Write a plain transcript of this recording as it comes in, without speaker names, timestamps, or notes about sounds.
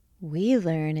We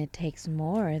learn it takes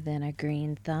more than a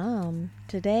green thumb.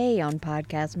 Today on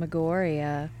Podcast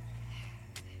Magoria.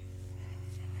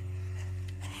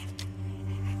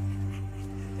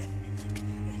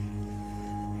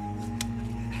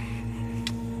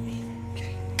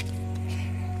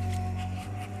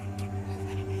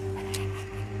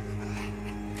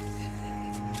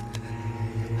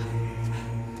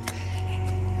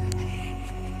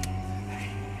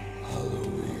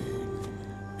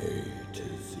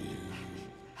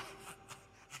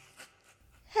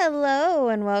 Hello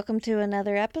and welcome to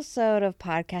another episode of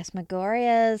Podcast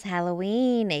Magoria's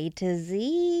Halloween A to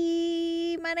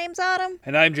Z. My name's Autumn.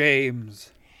 And I'm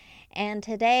James. And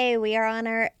today we are on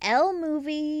our L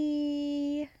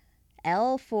movie.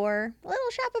 L for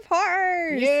Little Shop of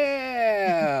Horrors.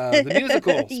 Yeah! The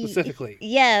musical, specifically.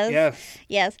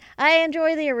 Yes. I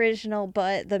enjoy the original,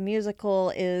 but the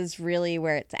musical is really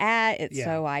where it's at. It's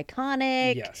so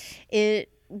iconic. Yes. It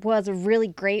was a really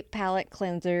great palate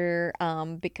cleanser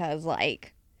because,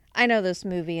 I know this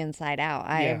movie inside out.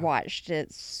 I watched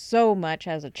it so much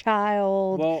as a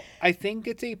child. Well, I think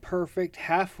it's a perfect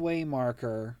halfway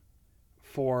marker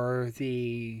for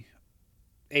the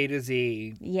A to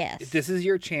Z. Yes. This is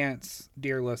your chance,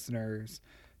 dear listeners,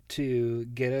 to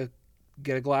get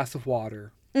a glass of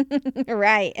water.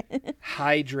 Right.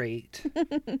 Hydrate.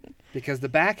 Because the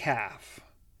back half...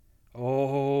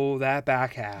 Oh, that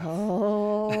back half.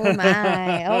 Oh,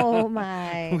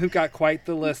 my. We've got quite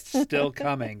the list still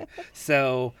coming.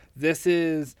 So this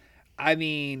is,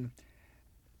 anybody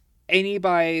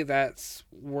that's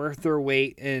worth their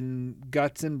weight in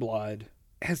guts and blood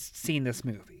has seen this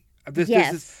movie. This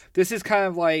is kind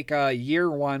of like year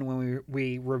one when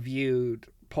we reviewed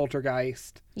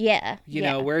Poltergeist. Yeah. You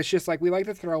know, where it's just like we like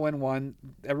to throw in one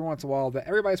every once in a while that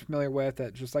everybody's familiar with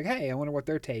that just like, hey, I wonder what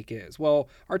their take is. Well,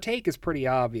 our take is pretty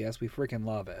obvious. We freaking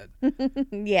love it.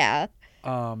 Yeah.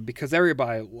 Because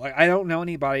everybody, I don't know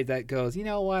anybody that goes, you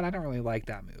know what, I don't really like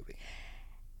that movie.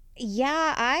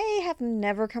 Yeah, I have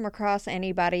never come across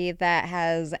anybody that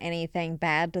has anything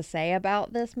bad to say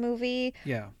about this movie.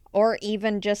 Yeah. Or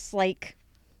even just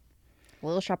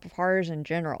Little Shop of Horrors in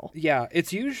general. Yeah,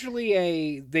 it's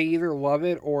usually they either love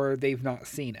it or they've not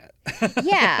seen it.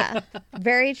 Yeah,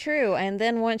 very true. And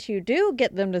then once you do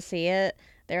get them to see it,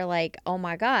 they're like, oh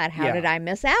my God, how did I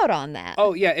miss out on that?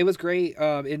 Oh, yeah, it was great.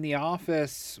 In the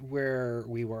office where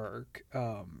we work,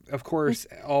 of course,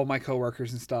 all my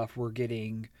coworkers and stuff were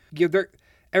getting...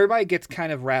 everybody gets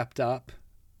kind of wrapped up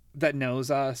that knows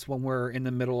us when we're in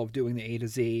the middle of doing the A to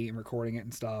Z and recording it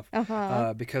and stuff.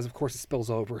 Because, of course, it spills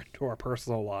over into our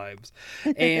personal lives.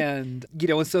 And,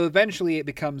 and so eventually it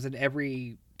becomes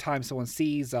every time someone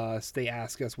sees us, they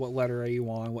ask us, what letter are you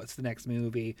on? What's the next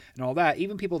movie? And all that.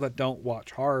 Even people that don't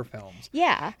watch horror films.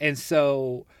 Yeah. And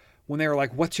so when they were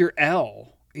like, what's your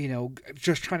L?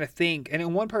 Just trying to think. And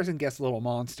then one person guessed Little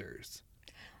Monsters.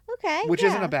 Okay. Which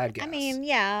isn't a bad guess. I mean,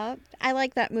 yeah, I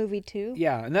like that movie too.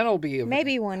 Yeah, and that'll be...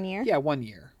 Maybe 1 year. Yeah, 1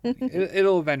 year.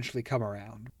 It'll eventually come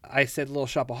around. I said Little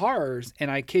Shop of Horrors,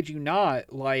 and I kid you not,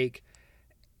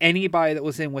 anybody that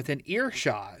was within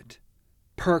earshot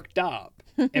perked up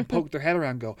and poked their head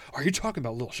around and go, are you talking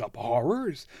about Little Shop of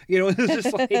Horrors? It was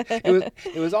just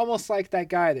it was almost like that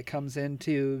guy that comes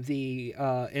into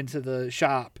the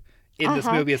shop in this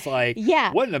movie. It's like,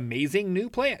 what an amazing new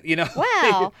plant,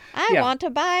 Wow, I want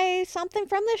to buy something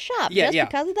from this shop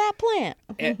because of that plant.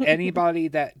 Anybody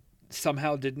that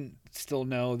somehow didn't still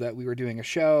know that we were doing a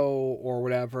show or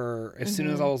whatever, as soon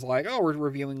as I was like, oh, we're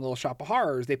reviewing Little Shop of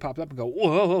Horrors, they popped up and go,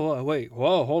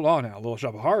 whoa, hold on now, Little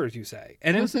Shop of Horrors, you say.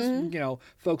 And it was just,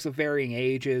 folks of varying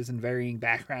ages and varying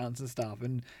backgrounds and stuff,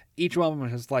 and each one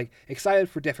was excited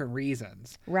for different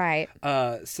reasons. Right.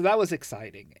 So that was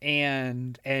exciting.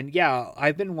 And yeah,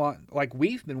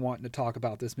 we've been wanting to talk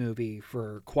about this movie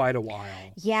for quite a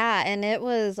while. Yeah, and it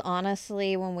was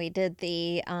honestly when we did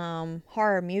the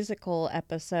horror musical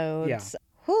episodes. Yeah.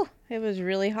 It was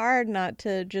really hard not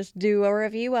to just do a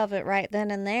review of it right then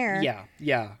and there.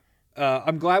 Yeah.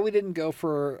 I'm glad we didn't go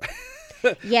for...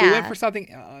 Yeah. We went for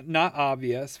something not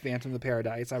obvious, Phantom of the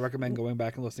Paradise. I recommend going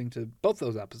back and listening to both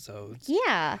those episodes.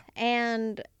 Yeah,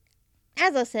 and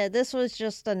as I said, this was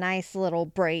just a nice little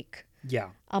break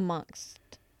amongst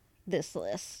this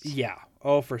list. Yeah.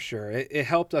 Oh, for sure. It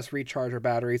helped us recharge our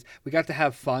batteries. We got to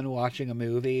have fun watching a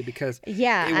movie because it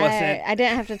wasn't... I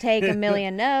didn't have to take a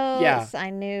million notes. Yeah. I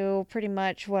knew pretty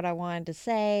much what I wanted to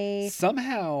say.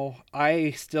 Somehow,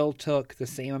 I still took the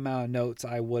same amount of notes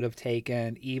I would have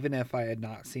taken even if I had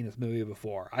not seen this movie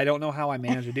before. I don't know how I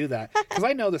managed to do that because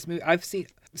I know this movie. I've seen...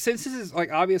 Since this is,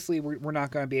 obviously, we're not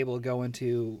going to be able to go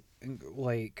into,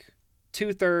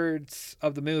 2/3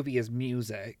 of the movie is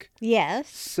music. Yes.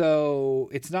 So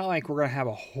it's not like we're going to have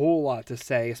a whole lot to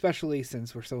say, especially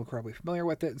since we're so incredibly familiar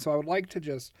with it. And so I would like to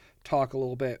just talk a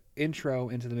little bit intro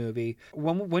into the movie.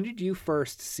 When did you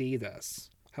first see this?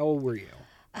 How old were you?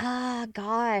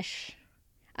 Gosh.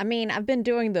 I mean, I've been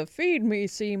doing the Feed Me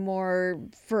Seymour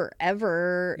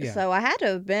forever. Yeah. So I had to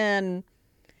have been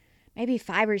maybe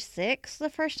 5 or 6 the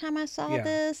first time I saw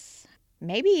this.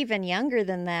 Maybe even younger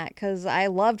than that, because I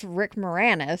loved Rick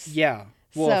Moranis. Yeah.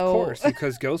 Well, of course,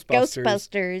 because Ghostbusters.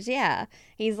 Ghostbusters, yeah.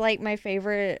 He's like my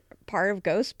favorite part of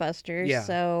Ghostbusters. Yeah.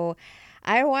 So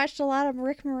I watched a lot of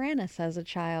Rick Moranis as a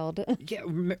child. Yeah,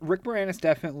 Rick Moranis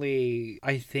definitely,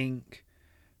 I think,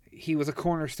 he was a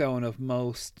cornerstone of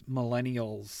most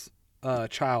millennials'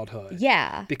 childhood.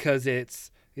 Yeah. Because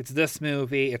it's this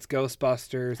movie, it's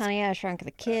Ghostbusters, Honey, I Shrunk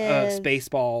the Kids,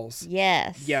 Spaceballs.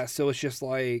 Yes. Yeah, so it's just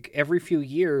like every few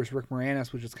years, Rick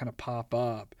Moranis would just kind of pop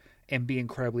up and be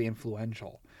incredibly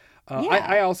influential.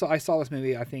 I saw this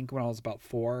movie, I think, when I was about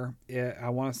 4. I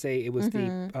want to say it was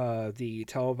the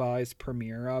televised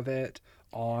premiere of it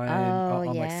on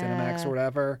like Cinemax or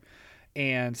whatever.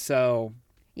 And so...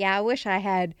 Yeah, I wish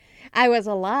I was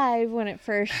alive when it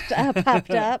first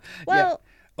popped up. Well,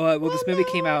 this movie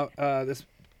came out...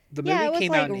 The movie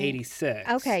came out in 86.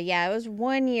 Okay, yeah, it was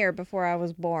 1 year before I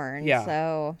was born. Yeah.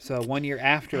 So 1 year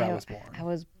after I was born. I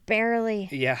was barely.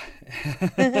 Yeah.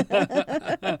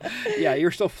 Yeah,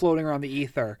 you're still floating around the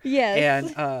ether.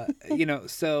 Yes. And,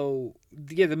 so,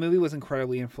 yeah, the movie was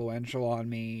incredibly influential on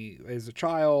me as a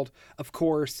child. Of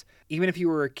course, even if you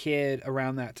were a kid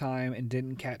around that time and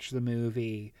didn't catch the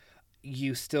movie,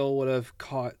 you still would have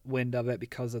caught wind of it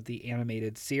because of the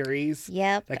animated series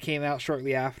that came out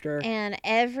shortly after. And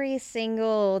every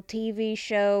single TV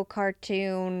show,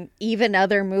 cartoon, even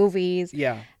other movies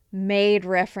made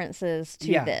references to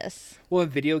this. Well, in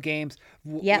video games,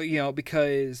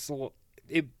 because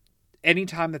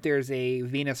anytime that there's a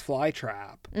Venus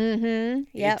flytrap,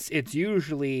 it's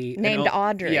usually named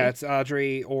Audrey. Yeah, it's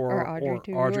Audrey or Audrey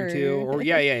 2, or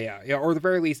yeah. Or at the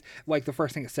very least, like the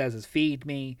first thing it says is "feed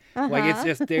me." Like it's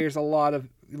just there's a lot of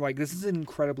like this is an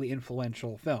incredibly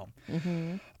influential film.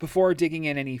 Before digging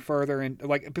in any further, and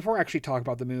like before I actually talk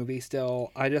about the movie,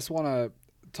 still I just want to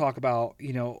talk about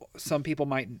some people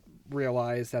might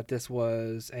realize that this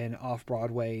was an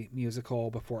off-Broadway musical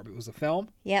before it was a film.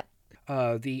 Yep.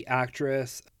 The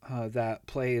actress that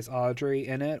plays Audrey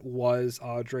in it was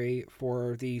Audrey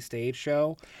for the stage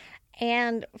show.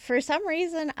 And for some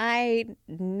reason, I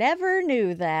never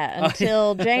knew that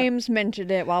until James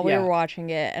mentioned it while we were watching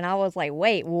it. And I was like,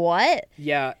 wait, what?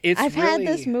 Yeah, I've had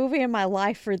this movie in my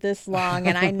life for this long,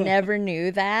 and I never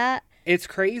knew that. It's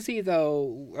crazy,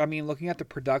 though. I mean, looking at the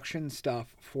production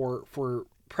stuff for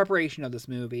preparation of this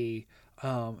movie,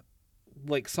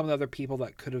 like some of the other people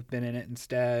that could have been in it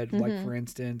instead, like for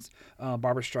instance,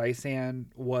 Barbra Streisand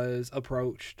was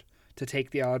approached to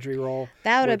take the Audrey role.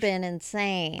 That would have been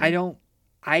insane.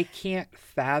 I can't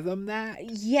fathom that.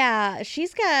 Yeah,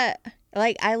 she's got,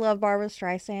 like, I love Barbra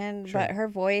Streisand, but her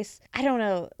voice, I don't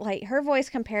know, like her voice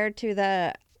compared to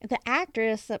the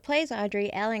actress that plays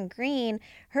Audrey, Ellen Greene,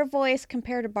 her voice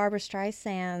compared to Barbra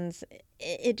Streisand's,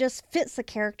 it just fits the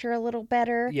character a little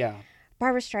better. Yeah.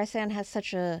 Barbra Streisand has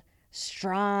such a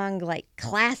strong, like,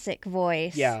 classic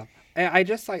voice. Yeah. And I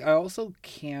also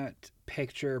can't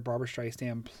picture Barbra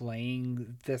Streisand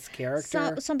playing this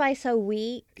character. Somebody so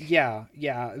weak. Yeah.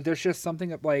 There's just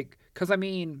something like, because I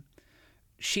mean,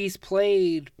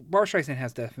 Barbra Streisand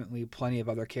has definitely plenty of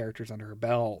other characters under her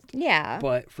belt. Yeah.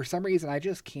 But for some reason, I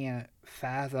just can't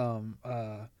fathom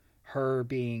her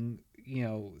being,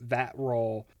 that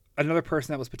role. Another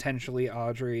person that was potentially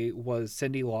Audrey was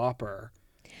Cyndi Lauper.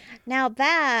 Now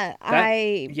that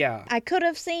I could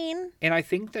have seen. And I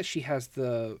think that she has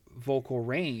the vocal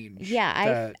range.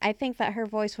 Yeah, I think that her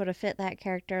voice would have fit that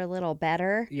character a little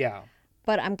better. Yeah.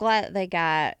 But I'm glad they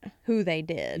got who they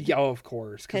did. Yeah, of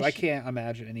course. Because I can't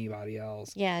imagine anybody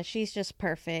else. Yeah, she's just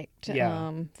perfect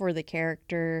for the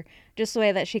character. Just the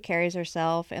way that she carries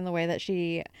herself and the way that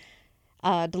she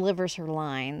delivers her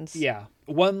lines. Yeah.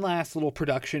 One last little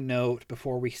production note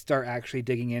before we start actually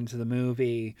digging into the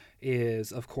movie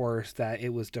is, of course, that it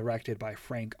was directed by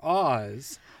Frank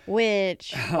Oz.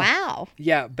 Which, wow.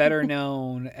 Yeah, better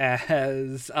known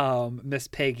as Miss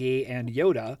Piggy and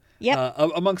Yoda. Yep.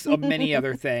 Amongst many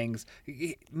other things.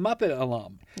 Muppet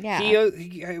alum.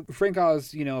 Yeah. Frank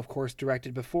Oz, of course,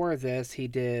 directed before this. He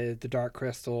did The Dark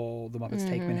Crystal, The Muppets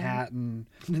Take Manhattan.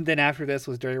 And then after this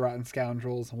was Dirty Rotten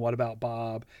Scoundrels and What About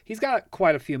Bob? He's got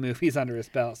quite a few movies under his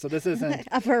belt, so this isn't...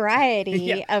 a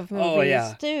variety of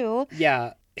movies, too.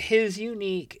 Yeah. his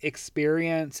unique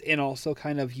experience and also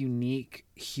kind of unique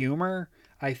humor,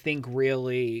 I think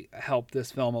really helped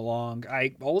this film along. I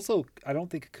don't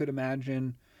think I could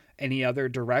imagine any other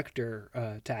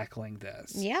director tackling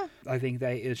this. Yeah. I think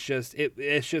that it's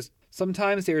just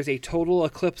sometimes there's a total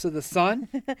eclipse of the sun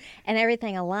And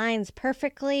everything aligns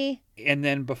perfectly. and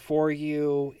then before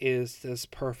you is this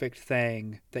perfect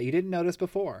thing that you didn't notice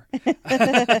before.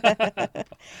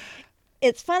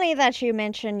 It's funny that you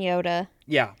mentioned Yoda.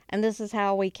 Yeah. And this is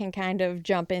how we can kind of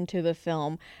jump into the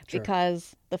film, Sure.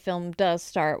 because the film does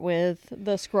start with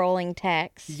the scrolling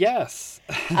text. Yes.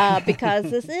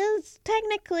 Because this is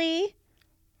technically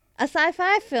a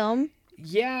sci-fi film.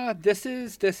 Yeah, this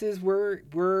is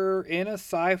we're in a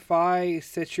sci-fi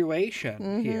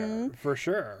situation here for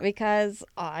sure. Because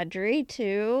Audrey,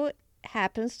 too,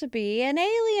 happens to be an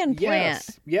alien plant.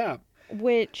 Yes. Yeah.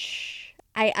 Which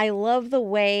I love the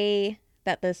way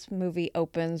that this movie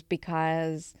opens,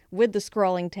 because with the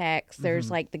scrolling text, there's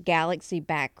like the galaxy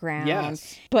background.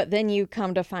 Yes. But then you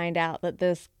come to find out that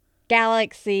this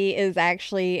galaxy is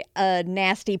actually a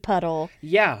nasty puddle.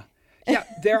 Yeah. Yeah,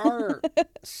 there are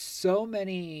so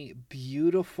many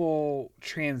beautiful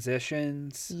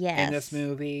transitions in this Yes.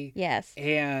 movie. Yes.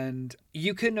 And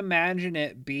you can imagine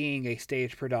it being a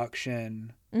stage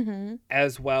production Mm-hmm.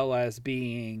 as well as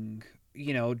being,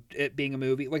 it being a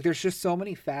movie. Like, there's just so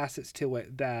many facets to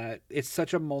it that it's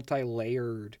such a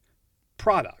multi-layered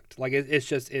product. Like, it's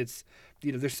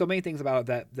there's so many things about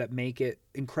it that make it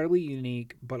incredibly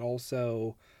unique, but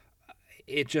also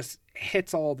it just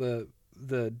hits all the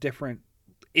different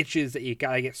itches that you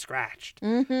gotta get scratched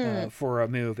for a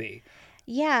movie.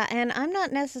 Yeah, and I'm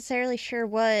not necessarily sure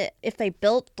if they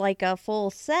built like a full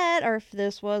set, or if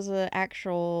this was an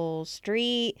actual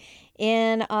street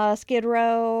in Skid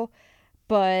Row,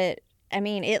 but I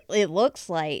mean, it looks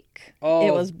like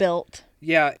it was built.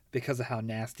 Yeah, because of how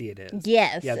nasty it is.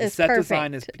 Yes, Yeah, the it's set perfect.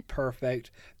 design is perfect.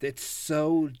 It's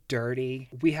so dirty.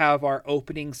 We have our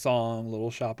opening song, Little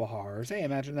Shop of Horrors. Hey,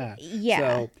 imagine that. Yeah.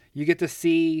 So you get to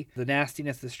see the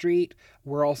nastiness of the street.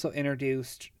 We're also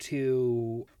introduced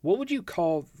to, what would you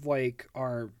call, like,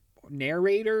 our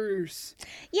narrators?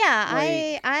 Yeah,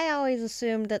 Like- I always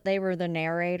assumed that they were the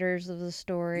narrators of the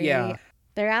story. Yeah.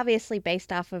 They're obviously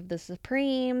based off of the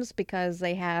Supremes, because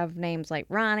they have names like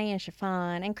Ronnie and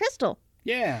Chiffon and Crystal.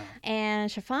 Yeah.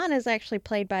 And Chiffon is actually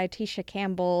played by Tisha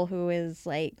Campbell, who is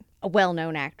like a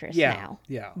well-known actress Yeah. now.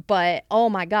 Yeah. But oh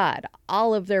my God,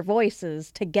 all of their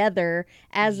voices together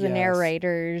as the Yes.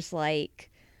 narrators, like,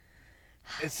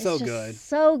 It's so just good.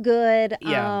 so good.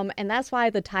 Yeah. And that's why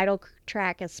the title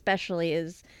track especially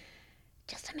is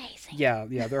just amazing. Yeah,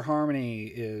 their harmony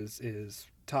is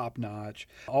top notch.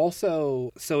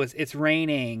 Also, so it's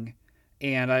raining,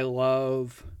 and I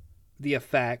love the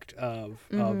effect of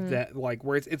that, like,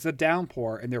 where it's a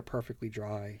downpour and they're perfectly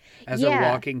dry as they're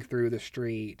Yeah. walking through the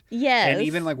street. Yes. And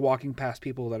even like walking past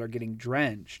people that are getting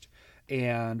drenched.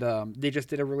 And they just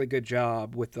did a really good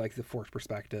job with like the forced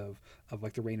perspective of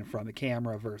like the rain in front of the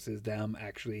camera versus them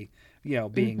actually,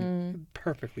 being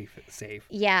perfectly safe.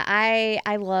 Yeah,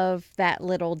 I love that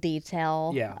little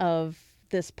detail Yeah. of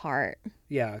this part.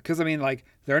 Yeah, because I mean, like,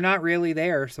 they're not really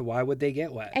there, so why would they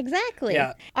get wet? Exactly.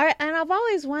 Yeah. And I've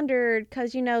always wondered,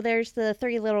 because, there's the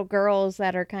three little girls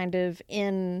that are kind of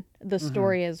in the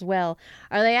story as well.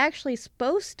 Are they actually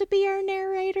supposed to be our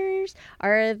narrators?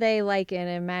 Are they like an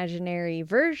imaginary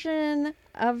version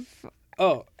of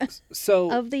Oh,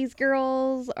 so of these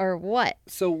girls, or what?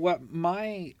 so what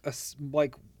my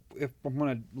like, if I'm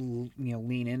gonna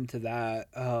lean into that,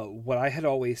 what I had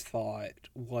always thought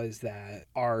was that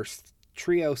our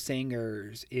trio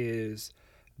singers is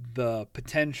the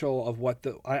potential of what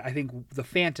I think the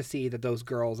fantasy that those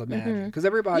girls imagine, because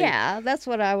everybody, Yeah, that's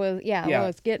what I was. Yeah, Yeah. what I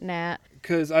was getting at.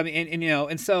 because I mean,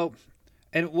 and so,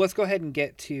 and let's go ahead and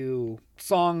get to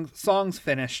songs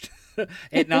finished.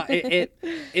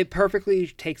 It perfectly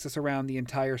takes us around the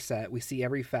entire set. We see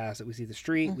every facet. We see the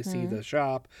street. We see the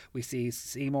shop. We see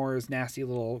Seymour's nasty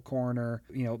little corner,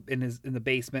 in the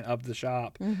basement of the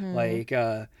shop,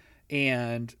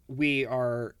 and we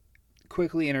are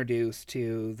quickly introduced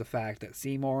to the fact that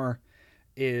Seymour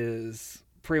is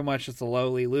pretty much just a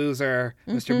lowly loser.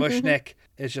 Mr. Mushnick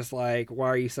is just like, why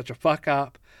are you such a fuck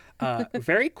up?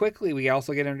 Very quickly, we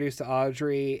also get introduced to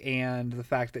Audrey and the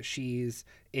fact that she's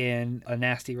in a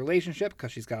nasty relationship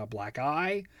because she's got a black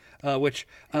eye, which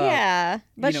Yeah,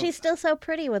 but you know- she's still so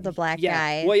pretty with the black yeah,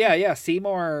 eyes. well, yeah.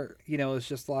 Seymour, is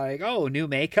just like, oh, new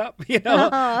makeup,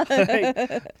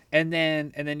 and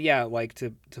then yeah, like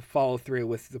to follow through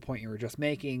with the point you were just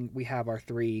making, we have our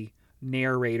three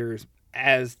narrators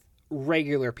as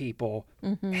regular people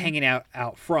hanging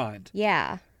out front.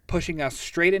 Yeah. pushing us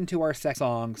straight into our second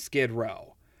song, Skid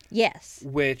Row. Yes.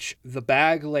 Which the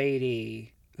bag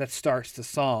lady that starts the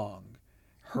song,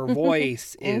 her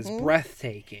voice is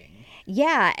breathtaking.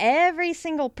 Yeah, every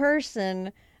single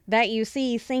person that you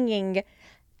see singing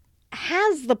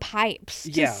has the pipes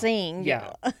to sing.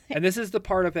 Yeah. And this is the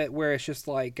part of it where it's just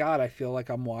like, God, I feel like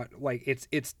I'm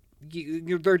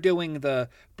they're doing the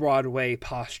Broadway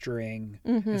posturing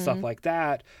and stuff like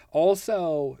that.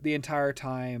 Also, the entire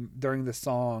time during the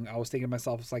song, I was thinking to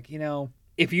myself, it's like,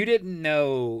 if you didn't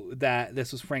know that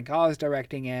this was Frank Oz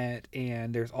directing it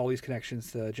and there's all these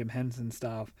connections to Jim Henson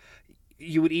stuff,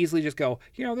 you would easily just go,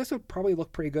 this would probably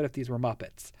look pretty good if these were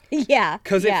Muppets. Yeah.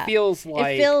 Because it feels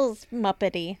like... It feels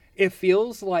Muppety. It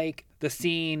feels like the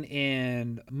scene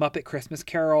in Muppet Christmas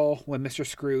Carol when Mr.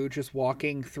 Scrooge is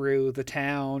walking through the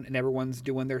town and everyone's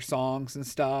doing their songs and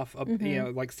stuff,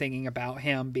 like singing about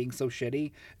him being so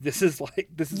shitty. This is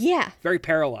very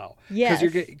parallel. Yes.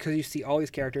 Because you see all these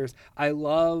characters. I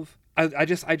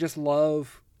just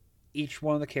love each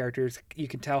one of the characters. You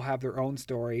can tell have their own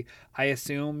story. I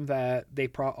assume that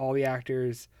all the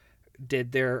actors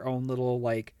did their own little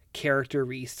like character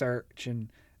research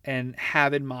and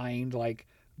have in mind like,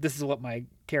 this is what my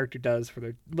character does for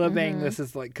their living. This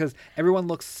is like, because everyone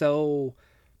looks so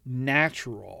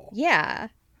natural. Yeah.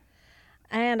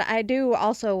 And I do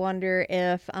also wonder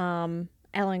if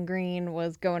Ellen Greene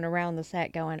was going around the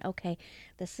set going, okay,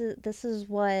 this is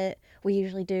what we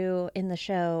usually do in the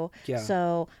show. Yeah.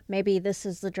 So maybe this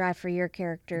is the drive for your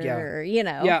character,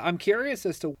 Yeah, I'm curious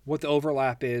as to what the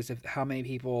overlap is, if how many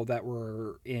people that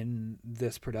were in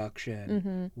this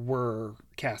production were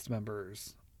cast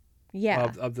members.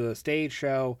 Yeah. Of the stage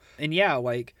show, and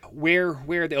like where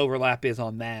the overlap is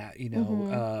on that,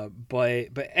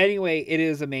 but anyway, it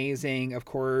is amazing. Of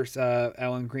course,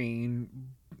 Ellen Greene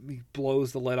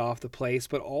blows the lid off the place,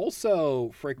 but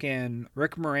also freaking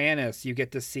Rick Moranis, you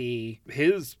get to see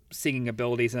his singing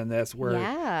abilities in this,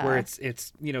 where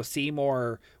it's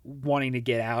Seymour wanting to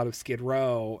get out of Skid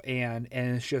Row, and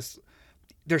it's just,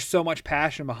 there's so much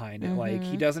passion behind it. Like,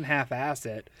 he doesn't half-ass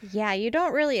it. Yeah, you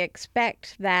don't really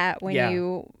expect that when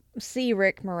you see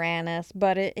Rick Moranis,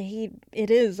 but it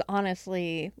is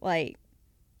honestly like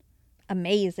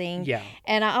amazing. Yeah.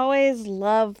 And I always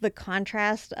love the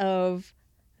contrast of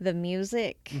the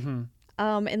music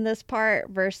in this part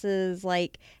versus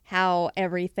like how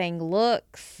everything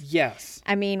looks. Yes.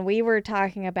 I mean, we were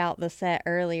talking about the set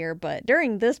earlier, but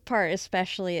during this part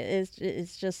especially,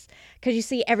 it's just because you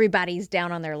see everybody's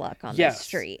down on their luck on the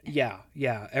street. Yeah.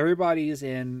 Everybody's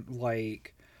in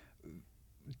like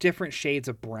different shades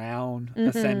of brown,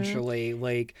 essentially.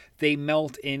 Like, they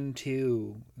melt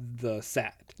into the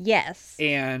set. Yes.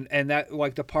 And that,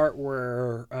 like, the part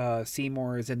where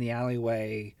Seymour is in the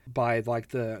alleyway by like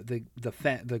the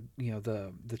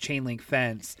chain link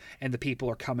fence, and the people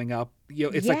are coming up,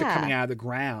 it's like they're coming out of the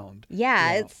ground.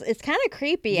 Yeah, it's kind of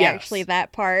creepy actually,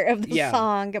 that part of the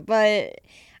song, but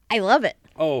I love it.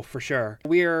 Oh, for sure.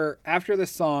 We're, after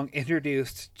this song,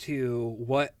 introduced to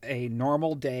what a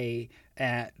normal day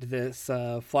at this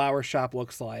flower shop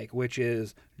looks like, which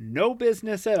is no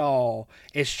business at all.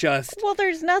 It's just... Well,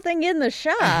 there's nothing in the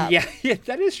shop. Yeah,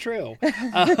 that is true.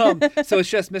 So it's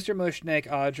just Mr.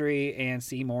 Mushnick, Audrey, and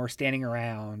Seymour standing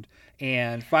around.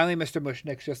 And finally, Mr.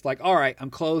 Mushnick's just like, all right,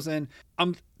 I'm closing.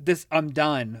 I'm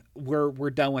done. We're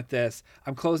done with this.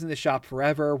 I'm closing the shop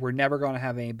forever. We're never going to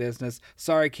have any business.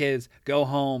 Sorry, kids. Go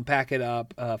home, pack it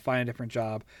up, find a different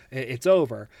job. It's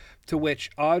over. To which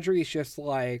Audrey's just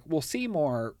like, well,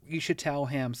 Seymour, you should tell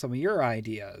him some of your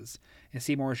ideas. And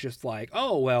Seymour's just like,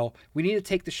 oh, well, we need to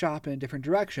take the shop in a different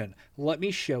direction. Let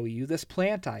me show you this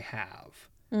plant I have.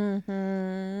 And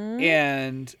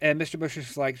Mr. Bush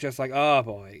is like, just like, oh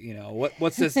boy,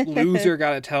 what's this loser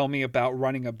got to tell me about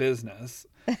running a business?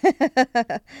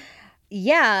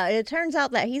 Yeah, it turns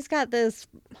out that he's got this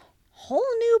whole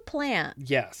new plant.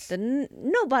 Yes. That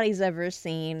nobody's ever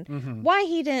seen. Why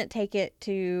he didn't take it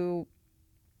to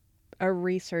a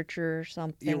researcher or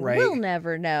something, right. We'll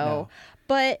never know. No.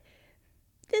 But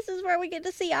this is where we get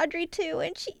to see Audrey too,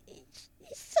 and she's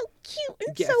so cute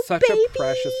and so such baby. A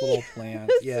precious little plant.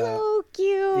 Yeah. So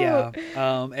cute. Yeah.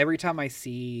 Every time I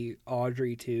see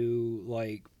Audrey 2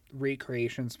 like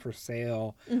recreations for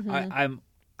sale,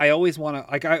 I always want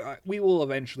to, we will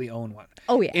eventually own one.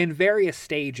 Oh, yeah. In various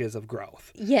stages of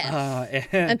growth. Yes.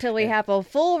 Until we have a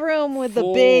full room with the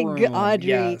big Audrey.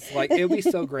 Yes. Like, it would be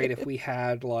so great if we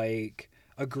had like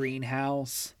a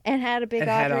greenhouse. And had a big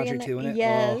Audrey, had Audrey too in it.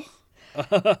 Yes.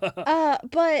 Oh.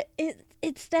 But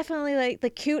it's definitely like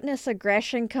the cuteness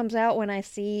aggression comes out when I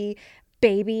see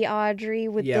baby Audrey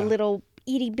with the little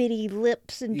itty bitty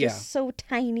lips and just so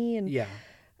tiny, and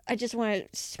I just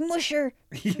want to smush her.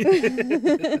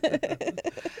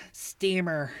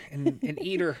 Steamer and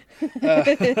eat her.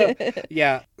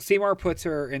 Yeah, Seymour puts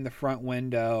her in the front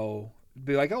window.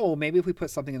 Be like, oh, maybe if we put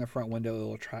something in the front window,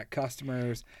 it'll attract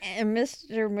customers. And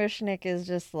Mr. Mushnick is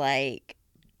just like,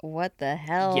 what the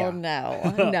hell? Yeah.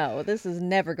 No, this is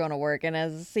never going to work. And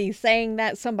as he's saying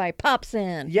that, somebody pops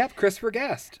in. Yep, Christopher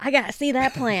Guest. I got to see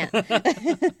that plant.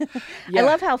 Yeah. I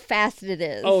love how fast it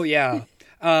is. Oh, yeah.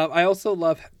 I also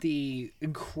love the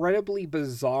incredibly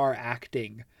bizarre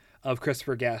acting of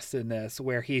Christopher Guest in this,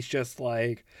 where he's just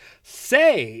like,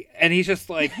 say, and he's just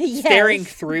like Yes. staring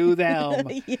through them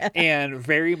Yeah. and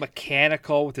very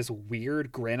mechanical with this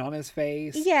weird grin on his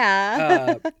face.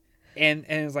 Yeah. And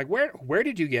it's like, where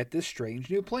did you get this strange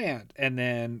new plant? And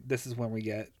then this is when we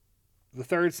get the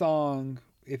third song,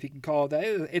 if you can call it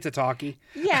that. It's a talkie.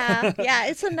 Yeah.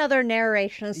 It's another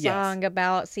narration Yes. song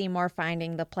about Seymour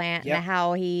finding the plant Yep. and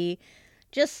how he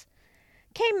just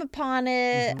came upon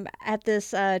it Mm-hmm. at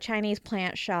this Chinese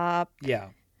plant shop Yeah.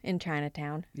 in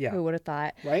Chinatown. Yeah. Who would have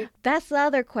thought? Right? That's the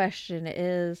other question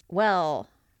is, well,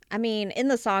 I mean, in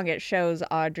the song it shows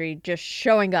Audrey just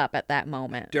showing up at that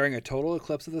moment During a total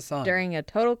eclipse of the sun. during a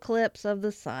total eclipse of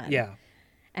the sun. Yeah.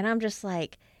 And I'm just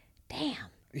like, damn,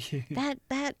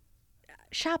 that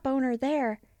shop owner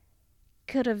there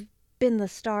could have been the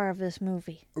star of this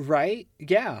movie. Right?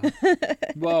 Yeah.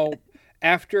 Well,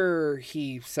 after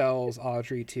he sells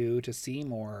Audrey to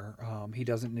Seymour, he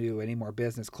doesn't do any more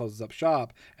business, closes up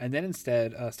shop, and then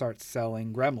instead starts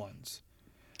selling Gremlins.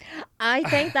 I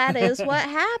think that is what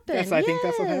happened. Yes, I think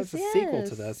that's what has the sequel to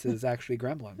yes. this is actually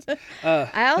Gremlins.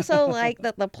 I also like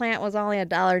that the plant was only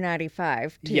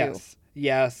 $1.95 too.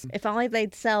 Yes. If only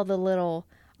they'd sell the little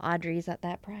Audreys at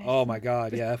that price. Oh my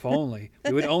God, yeah. If only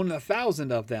we would own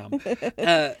 1,000 of them.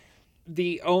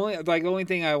 The only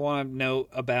thing I want to note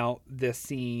about this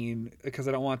scene, because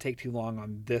I don't want to take too long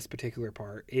on this particular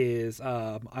part, is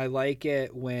I like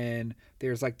it when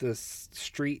there's like this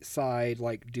street side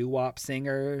like doo-wop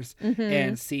singers,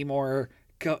 and Seymour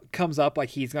comes up like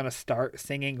he's gonna start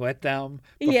singing with them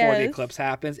before the Yes. eclipse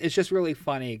happens. It's just really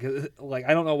funny because like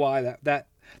I don't know why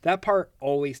that part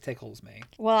always tickles me.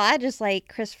 Well, I just like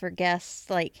Christopher Guest's,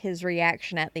 like his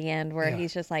reaction at the end where Yeah.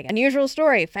 he's just like, unusual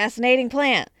story, fascinating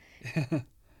plant.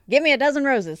 Give me a dozen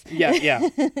roses. Yeah.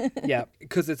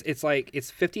 Because it's like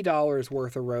it's $50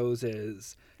 worth of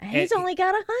roses. And he's only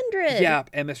got 100. Yeah,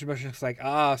 and Mr. Mushnick's like,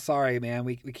 sorry, man,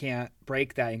 we can't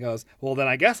break that. And he goes, well, then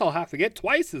I guess I'll have to get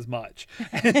twice as much.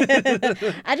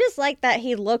 I just like that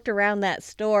he looked around that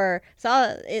store,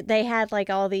 saw they had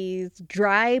like all these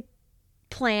dry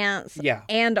plants Yeah.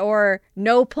 and or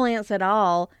no plants at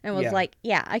all, and was Yeah. like,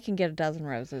 yeah, I can get a dozen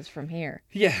roses from here.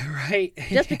 Yeah, right.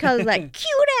 Just because of that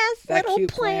cute ass that little cute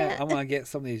plant. I'm gonna get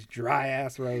some of these dry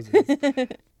ass roses.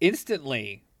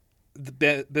 Instantly,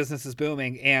 the business is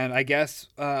booming, and I guess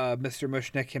Mr.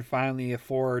 Mushnick can finally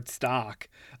afford stock.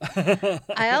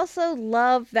 I also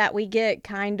love that we get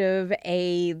kind of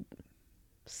a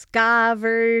ska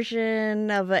version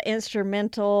of an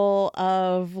instrumental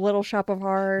of Little Shop of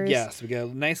Horrors. Yes, we get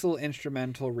a nice little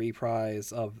instrumental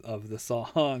reprise of the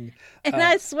song. And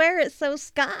I swear it's so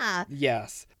ska.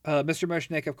 Yes. Mr.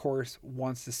 Mushnick, of course,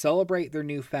 wants to celebrate their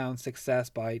newfound success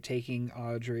by taking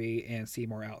Audrey and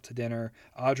Seymour out to dinner.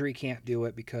 Audrey can't do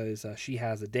it because she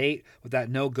has a date with that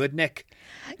no good Nick.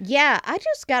 Yeah, I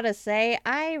just gotta say,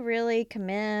 I really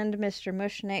commend Mr.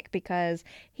 Mushnick because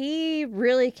he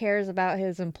really cares about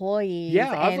his employees. Yeah,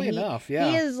 and oddly he, enough, yeah.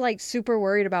 He is like super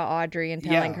worried about Audrey and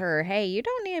telling Yeah. her, hey, you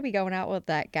don't need to be going out with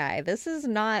that guy. This is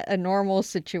not a normal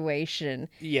situation.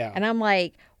 Yeah. And I'm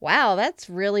like, wow, that's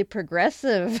really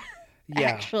progressive. Yeah.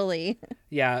 Actually.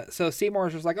 Yeah. So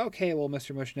Seymour's just like, okay, well,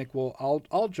 Mr. Mushnick, well,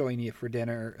 I'll join you for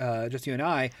dinner, just you and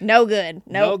I. No good.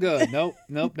 No Nope. good.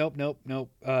 Nope.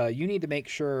 You need to make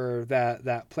sure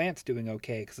that plant's doing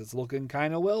okay because it's looking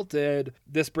kind of wilted.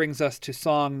 This brings us to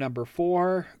song number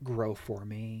 4, Grow For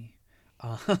Me.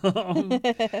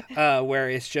 Where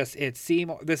it's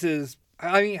Seymour. This is,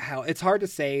 I mean, it's hard to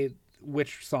say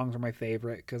which songs are my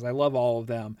favorite because I love all of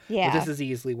them. Yeah. But this is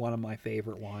easily one of my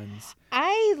favorite ones.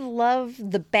 I love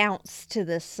the bounce to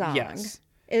this song. Yes.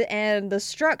 And the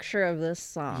structure of this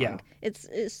song. Yeah.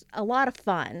 It's a lot of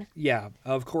fun. Yeah,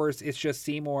 of course, it's just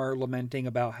Seymour lamenting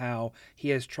about how he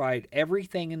has tried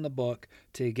everything in the book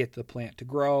to get the plant to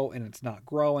grow, and it's not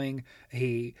growing.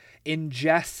 He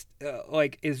ingests,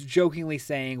 is jokingly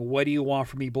saying, "What do you want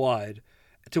from me, blood?"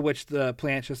 To which the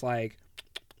plant's just like,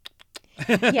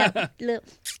 Yeah. Little-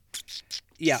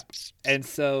 yeah. And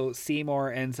so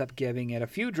Seymour ends up giving it a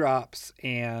few drops,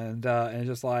 and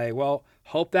just like, well,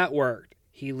 hope that worked.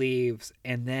 He leaves,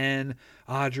 and then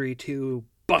Audrey too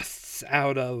busts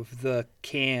out of the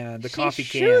can, the coffee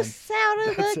can. Shoots out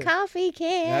of the coffee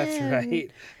can. That's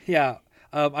right. Yeah.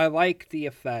 I like the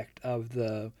effect of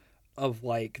the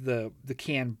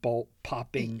can bolt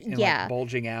popping and like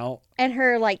bulging out. And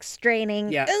her like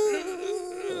straining. Yeah.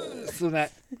 So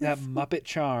that Muppet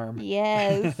charm.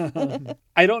 Yes.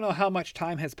 I don't know how much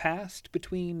time has passed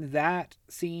between that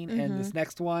scene and this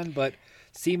next one, but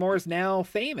Seymour's now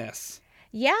famous.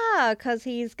 Yeah, because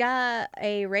he's got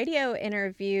a radio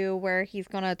interview where he's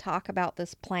going to talk about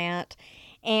this plant.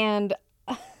 And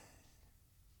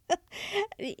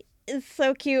it's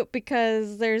so cute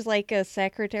because there's like a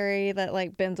secretary that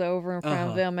like bends over in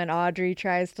front of him, and Audrey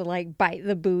tries to like bite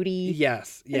the booty.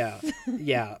 Yes. Yeah.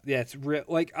 Yeah. It's real.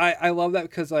 Like, I love that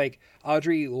because like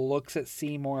Audrey looks at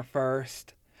Seymour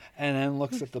first and then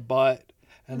looks at the butt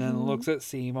and then looks at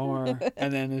Seymour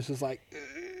and then it's just like,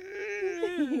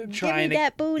 trying Give me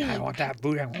that booty. I want that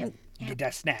booty. I want to get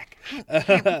that snack.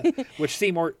 Which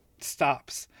Seymour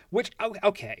stops. Which,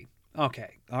 okay. All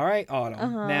right,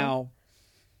 Autumn. Now,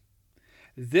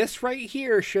 this right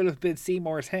here should have been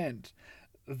Seymour's hint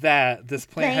that this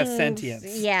plant has sentience.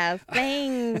 Yeah,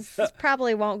 things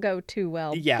probably won't go too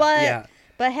well. Yeah,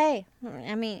 But hey,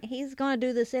 I mean, he's going to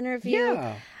do this interview.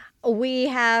 Yeah. We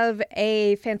have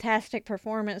a fantastic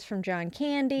performance from John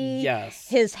Candy. Yes.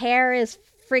 His hair is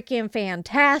freaking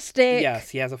fantastic. Yes,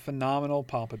 he has a phenomenal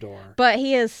pompadour. But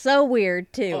he is so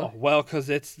weird, too. Oh, well, because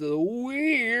it's the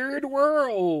weird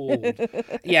world.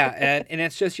 Yeah, and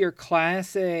it's just your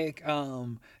classic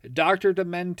Dr.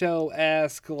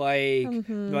 Demento-esque,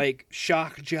 like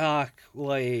shock jock,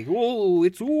 like, whoa,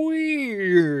 it's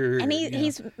weird. And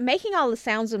he's making all the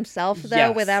sounds himself,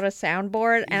 though, without a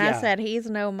soundboard. And I said, he's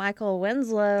no Michael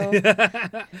Winslow.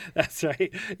 That's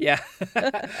right. Yeah.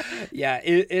 Yeah,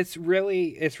 it's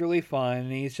really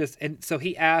fun. And so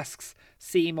he asks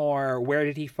Seymour, where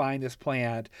did he find this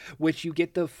plant? Which you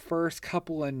get the first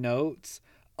couple of notes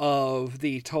of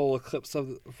the Total Eclipse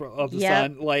of the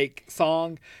Sun like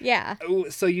song. Yeah.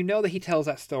 So you know that he tells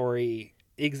that story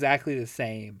exactly the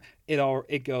same.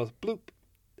 It goes bloop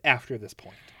after this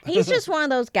point. He's just one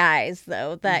of those guys,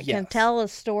 though, that can tell a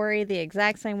story the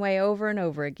exact same way over and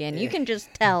over again. You can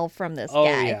just tell from this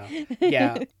guy.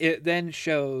 Yeah. It then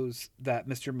shows that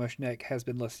Mr. Mushnick has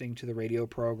been listening to the radio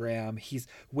program. He's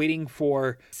waiting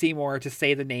for Seymour to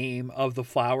say the name of the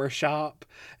flower shop,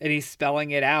 and he's spelling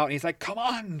it out. And he's like, come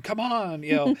on,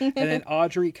 you know. And then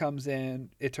Audrey comes in.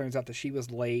 It turns out that she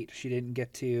was late. She didn't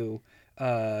get to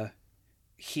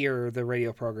hear the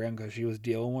radio program because she was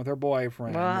dealing with her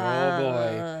boyfriend. Oh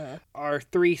boy. Our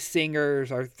three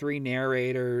singers, our three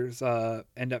narrators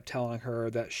end up telling her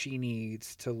that she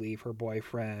needs to leave her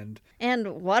boyfriend.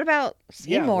 And what about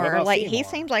Seymour? Seymour? He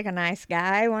seems like a nice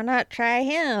guy. Why not try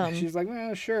him? She's like,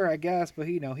 well, sure, I guess, but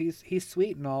he's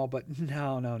sweet and all, but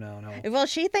no. Well,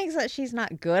 she thinks that she's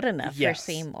not good enough for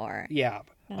Seymour. Yeah.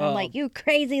 And I'm like, you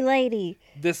crazy lady.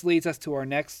 This leads us to our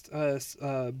next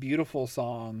beautiful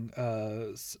song,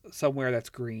 Somewhere That's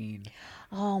Green.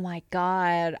 Oh my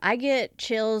God. I get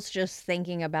chills just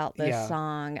thinking about this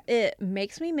song. It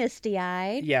makes me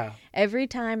misty-eyed. Yeah. Every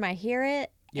time I hear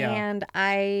it. Yeah. And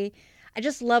I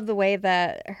just love the way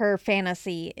that her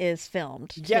fantasy is filmed,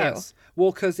 too. Yes.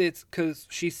 Well, because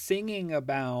she's singing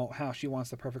about how she wants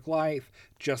the perfect life,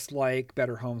 just like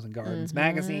Better Homes and Gardens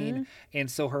magazine. And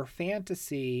so her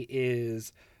fantasy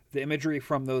is the imagery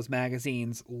from those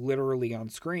magazines literally on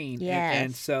screen. Yes.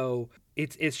 And so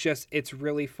it's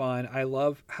really fun. I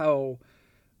love how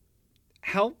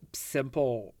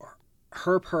simple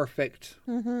her perfect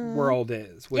world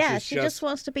is. Which is she just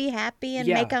wants to be happy and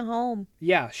make a home.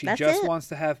 Yeah, she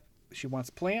wants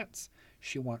plants,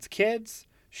 she wants kids,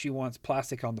 she wants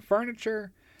plastic on the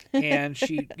furniture, and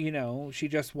she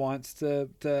just wants to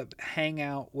hang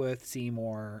out with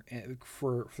Seymour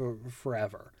for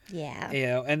forever.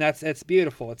 Yeah. And it's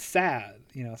beautiful. It's sad.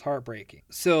 It's heartbreaking.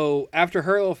 So after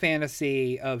her little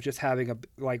fantasy of just having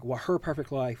what her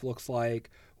perfect life looks like,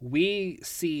 we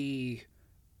see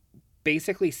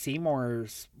basically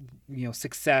Seymour's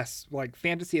success,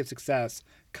 fantasy of success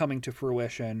coming to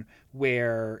fruition,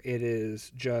 where it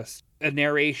is just a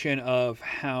narration of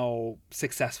how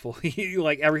successful he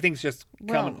everything's just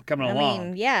coming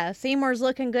along. Seymour's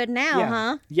looking good now,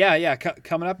 huh? Yeah,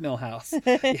 coming up, Millhouse.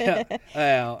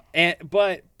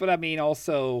 But I mean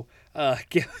also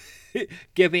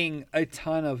giving a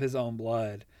ton of his own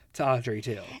blood to Audrey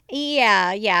too.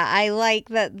 Yeah. I like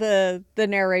that the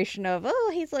narration of,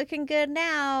 oh, he's looking good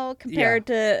now, compared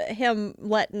to him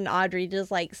letting Audrey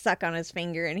just suck on his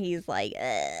finger and he's like,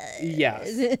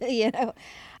 yes.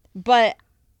 But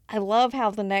I love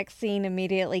how the next scene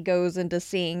immediately goes into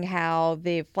seeing how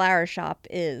the flower shop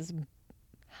is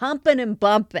humping and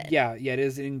bumping. Yeah, it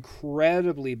is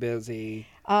incredibly busy.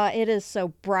 It is so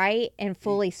bright and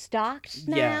fully stocked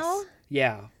now. Yes.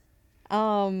 Yeah.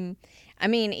 I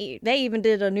mean, they even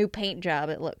did a new paint job,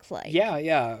 it looks like.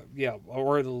 Yeah.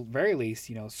 Or at the very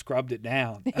least, scrubbed it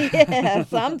down. Yeah,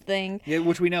 something. Yeah,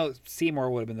 which we know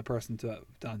Seymour would have been the person to have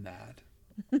done that.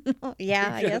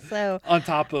 Yeah, I guess so. On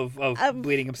top of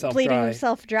bleeding himself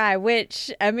dry.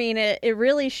 Which, I mean, it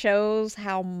really shows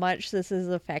how much this is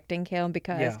affecting him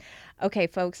because, okay,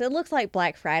 folks, it looks like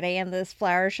Black Friday in this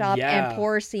flower shop, and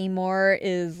poor Seymour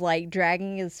is like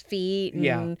dragging his feet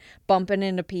and bumping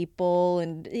into people,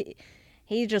 and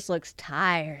he just looks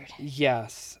tired.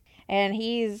 Yes. And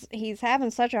he's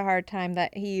having such a hard time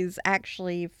that he's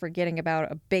actually forgetting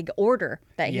about a big order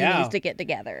that he needs to get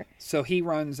together. So he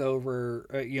runs over,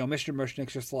 Mr.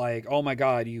 Mushnick's just like, oh my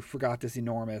God, you forgot this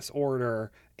enormous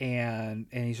order. And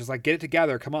he's just like, get it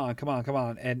together. Come on.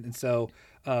 And so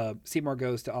Seymour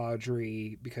goes to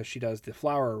Audrey because she does the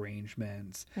flower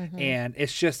arrangements. Mm-hmm. And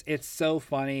it's so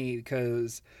funny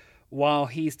because while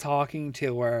he's talking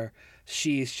to her,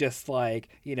 she's just like,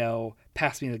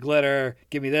 pass me the glitter,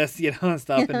 give me this, and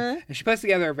stuff. And she puts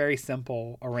together a very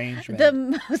simple arrangement.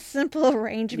 The most simple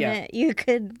arrangement you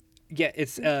could. Yeah,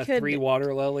 it's 3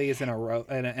 water lilies in a row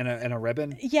and a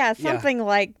ribbon. Yeah, something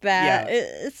like that.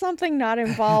 Yeah. It's something not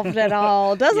involved at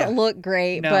all. Doesn't look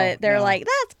great, but they're like,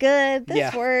 that's good.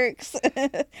 This works.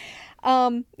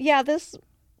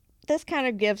 This kind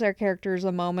of gives our characters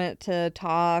a moment to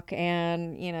talk,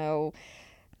 and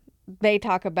they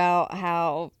talk about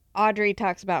how Audrey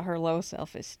talks about her low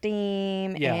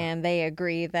self-esteem, and they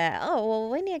agree that,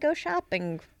 we need to go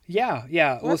shopping.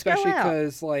 Yeah. Well, especially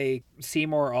because like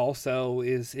Seymour also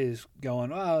is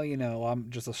going, I'm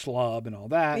just a schlub and all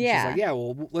that. And she's like,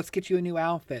 well, let's get you a new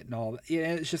outfit and all that.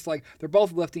 And it's just like they're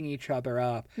both lifting each other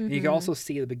up. Mm-hmm. And you can also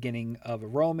see the beginning of a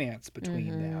romance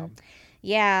between them.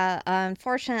 Yeah.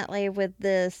 Unfortunately, with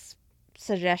this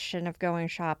suggestion of going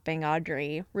shopping,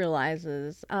 Audrey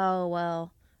realizes, I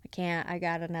can't. I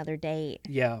got another date.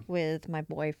 With my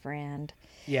boyfriend.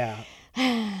 Yeah.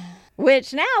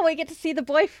 Which now we get to see the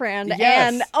boyfriend.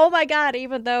 Yes. And oh my God,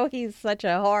 even though he's such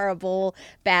a horrible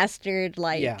bastard,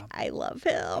 I love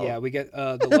him. Yeah, we get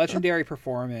the legendary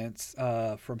performance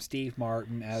from Steve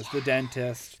Martin as the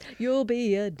dentist. You'll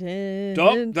be a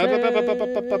dentist.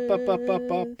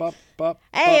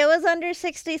 Hey, it was under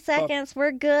 60 seconds.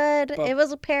 We're good. It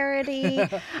was a parody.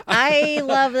 I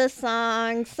love this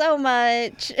song so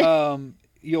much.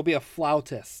 You'll be a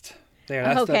flautist.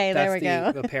 That's there we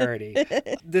go. The parody.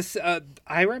 This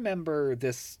I remember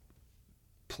this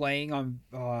playing on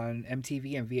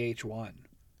MTV and VH1.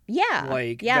 Yeah,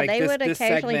 they would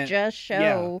occasionally just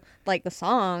show like the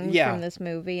songs from this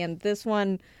movie, and this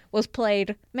one was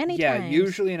played many times. Yeah,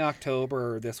 usually in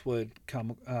October this would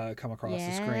come across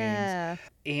the screens,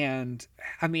 and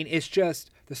I mean it's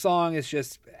just the song is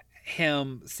just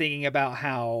him singing about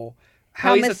how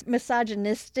he's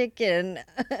misogynistic and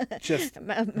just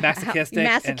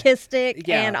masochistic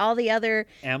and all the other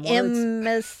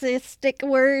emasistic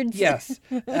words. Yes.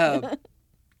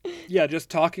 Just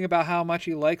talking about how much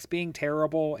he likes being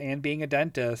terrible and being a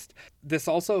dentist. This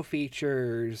also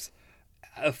features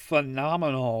a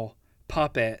phenomenal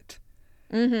puppet,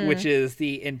 which is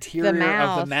the interior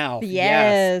of the mouth.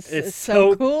 Yes. It's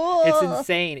so cool. It's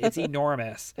insane. It's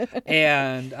enormous.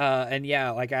 and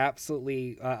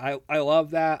absolutely. I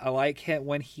love that. I like him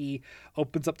when he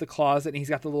opens up the closet and he's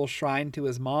got the little shrine to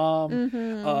his mom.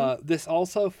 Mm-hmm. This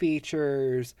also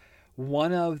features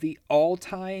one of the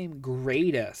all-time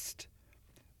greatest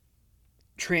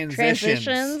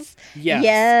transitions.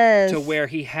 Yes. To where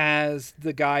he has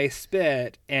the guy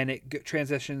spit and it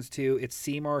transitions to it's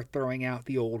Seymour throwing out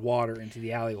the old water into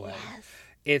the alleyway.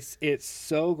 Yes. It's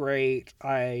so great.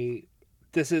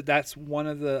 That's one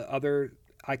of the other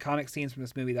iconic scenes from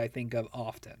this movie that I think of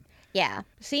often. Yeah.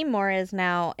 Seymour is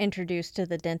now introduced to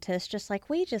the dentist just like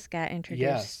we just got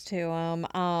introduced to him.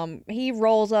 He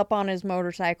rolls up on his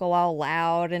motorcycle all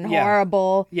loud and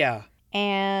horrible. Yeah.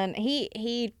 And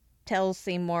he tells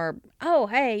Seymour, oh,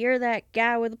 hey, you're that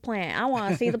guy with the plant. I want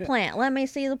to see the plant. Let me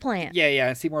see the plant. Yeah.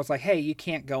 And Seymour's like, hey, you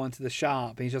can't go into the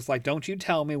shop. And he's just like, don't you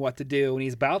tell me what to do. And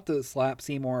he's about to slap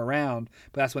Seymour around.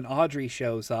 But that's when Audrey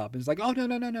shows up. And he's like, oh,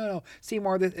 no.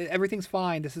 Seymour, everything's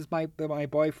fine. This is my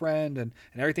boyfriend and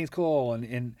everything's cool.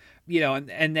 And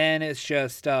then it's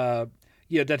just...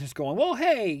 dentist going, well,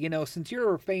 hey, since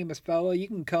you're a famous fella, you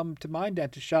can come to my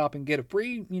dentist shop and get a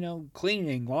free,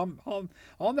 cleaning on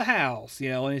the house,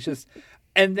 and it's just,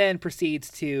 and then proceeds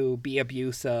to be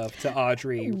abusive to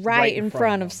Audrey right in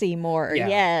front of Seymour. Yeah.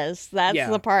 Yes, that's Yeah.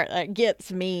 the part that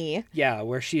gets me. Yeah,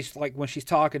 where she's like, when she's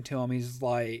talking to him, he's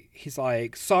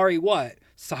like, sorry what?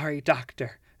 Sorry,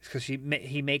 doctor. Because he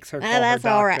makes her call That's her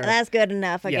doctor. all right. That's good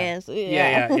enough, I guess.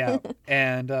 Yeah.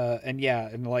 And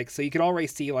like, so you can already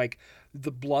see like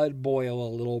the blood boil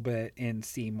a little bit in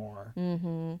Seymour.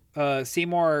 Mm-hmm.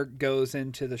 Seymour goes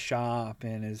into the shop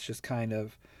and is just kind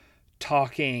of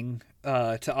talking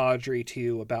to Audrey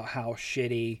too about how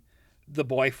shitty the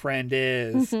boyfriend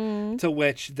is, to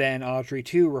which then Audrey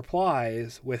too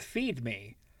replies with "Feed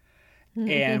me,"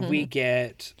 and we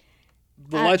get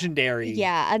the legendary.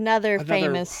 Yeah, another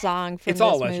famous song from it's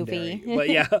all this legendary, movie. but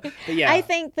yeah. I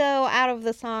think though, out of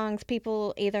the songs,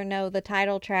 people either know the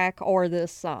title track or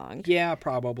this song. Yeah,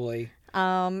 probably.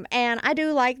 And I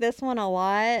do like this one a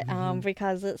lot,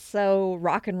 because it's so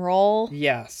rock and roll.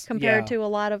 Yes. Compared to a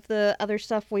lot of the other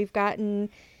stuff we've gotten.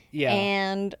 Yeah.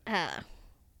 And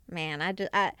man,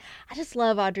 I just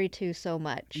love Audrey 2 so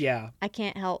much. Yeah. I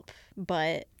can't help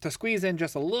but to squeeze in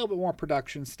just a little bit more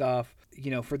production stuff.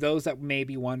 For those that may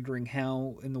be wondering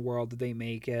how in the world did they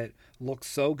make it look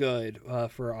so good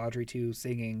for Audrey 2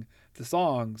 singing the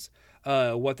songs,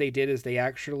 what they did is they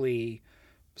actually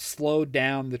slowed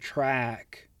down the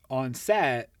track on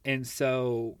set, and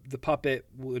so the puppet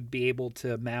would be able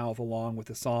to mouth along with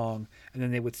the song, and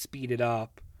then they would speed it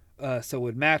up so it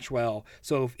would match well.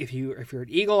 So if you're an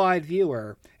eagle-eyed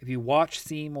viewer, if you watch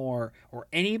Seymour or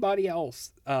anybody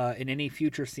else in any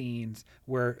future scenes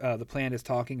where the plant is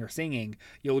talking or singing,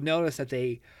 you'll notice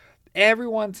that every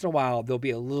once in a while they'll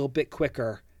be a little bit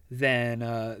quicker than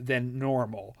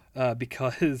normal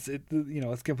because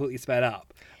it's completely sped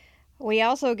up. We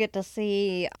also get to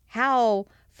see how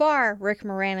far Rick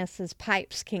Moranis'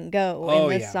 pipes can go in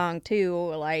this song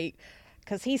too, like.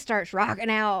 Because he starts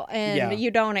rocking out, and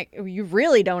you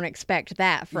really don't expect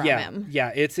that from him.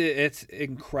 Yeah, it's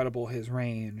incredible, his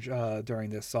range during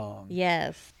this song.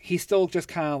 Yes. He's still just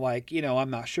kind of like,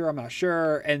 I'm not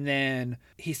sure. And then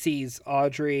he sees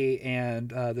Audrey and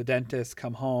the dentist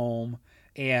come home,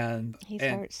 and he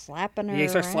starts slapping her. He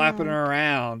starts slapping her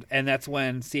around, and that's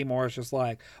when Seymour's just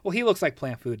like, well, he looks like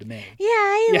plant food to me.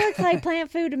 Yeah, he looks like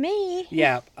plant food to me.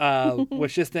 Yeah,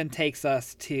 which just then takes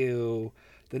us to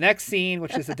the next scene,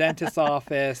 which is the dentist's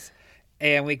office,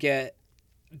 and we get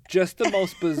just the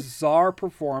most bizarre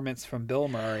performance from Bill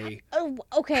Murray. Oh,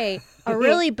 okay. A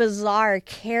really bizarre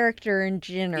character in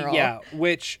general. Yeah,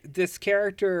 which this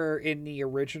character in the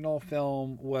original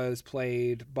film was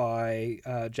played by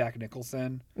Jack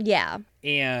Nicholson. Yeah.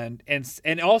 And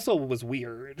also was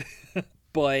weird.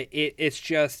 But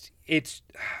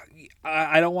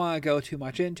I don't want to go too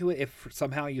much into it. If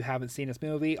somehow you haven't seen this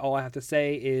movie, all I have to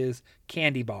say is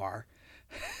candy bar.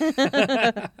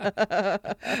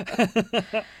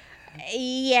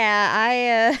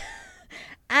 Yeah,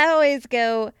 I always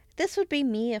go, this would be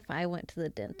me if I went to the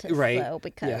dentist, right? Though,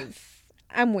 because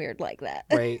I'm weird like that.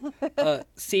 Right.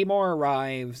 Seymour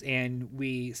arrives, and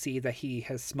we see that he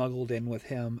has smuggled in with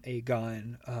him a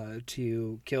gun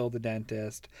to kill the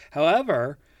dentist.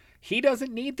 However, he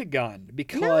doesn't need the gun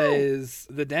because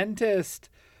the dentist,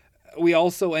 we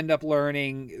also end up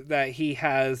learning that he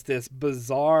has this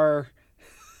bizarre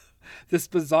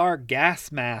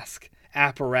gas mask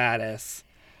apparatus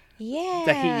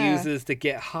that he uses to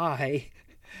get high.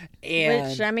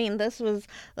 Which, I mean, this was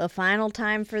the final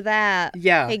time for that.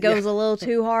 Yeah. He goes a little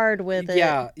too hard with it.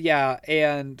 Yeah.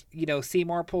 And,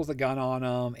 Seymour pulls a gun on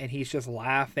him, and he's just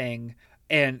laughing.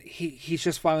 And he's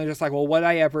just finally just like, well, what'd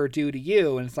I ever do to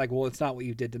you? And it's like, well, it's not what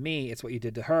you did to me. It's what you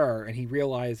did to her. And he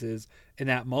realizes in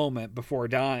that moment before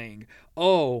dying,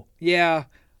 oh, yeah,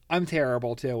 I'm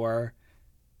terrible to her.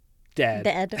 Dead.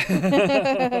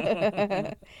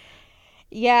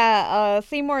 Yeah,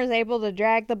 Seymour is able to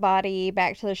drag the body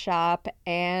back to the shop,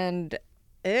 and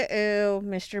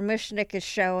Mr. Mushnick is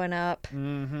showing up.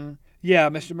 Mm-hmm. Yeah,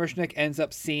 Mr. Mushnick ends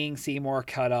up seeing Seymour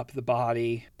cut up the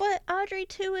body. But Audrey,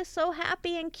 too, is so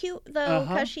happy and cute, though,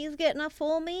 because she's getting a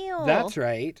full meal. That's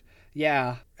right.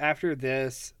 Yeah. After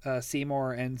this,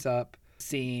 Seymour ends up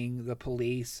seeing the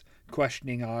police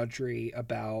questioning Audrey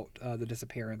about the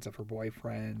disappearance of her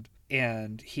boyfriend.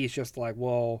 And he's just like,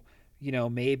 well,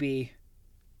 maybe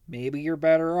you're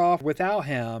better off without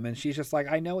him. And she's just like,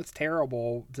 I know it's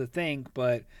terrible to think,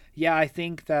 but yeah, I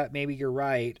think that maybe you're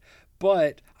right.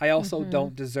 But I also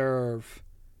don't deserve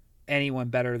anyone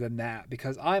better than that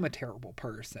because I'm a terrible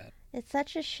person. It's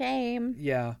such a shame.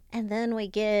 Yeah. And then we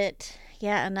get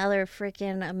another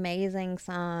freaking amazing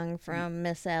song from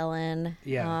Miss Ellen.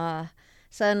 Yeah.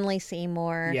 Suddenly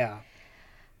Seymour. Yeah.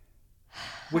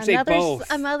 which they both.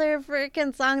 Another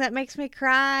freaking song that makes me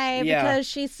cry because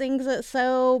she sings it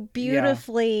so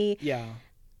beautifully. Yeah.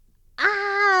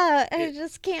 I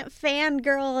just can't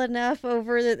fangirl enough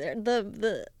over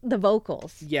the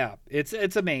vocals. Yeah,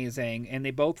 it's amazing, and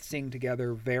they both sing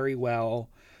together very well.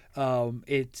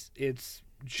 It's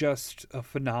just a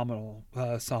phenomenal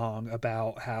song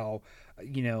about how,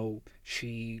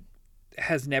 she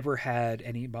has never had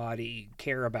anybody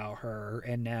care about her,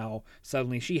 and now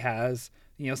suddenly she has,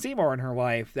 Seymour in her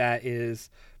life that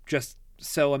is just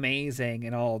so amazing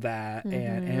and all that.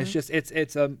 And it's just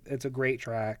it's a great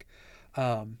track.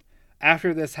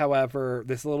 After this, however,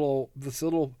 this little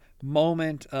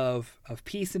moment of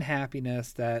peace and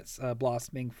happiness that's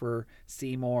blossoming for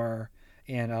Seymour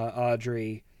and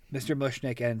Audrey, Mr.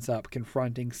 Mushnick ends up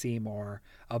confronting Seymour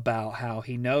about how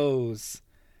he knows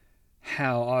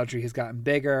how Audrey has gotten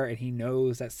bigger, and he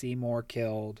knows that Seymour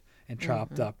killed and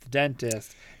chopped up the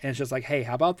dentist. And it's just like, hey,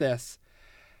 how about this?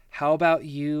 How about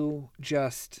you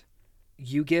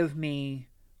give me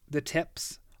the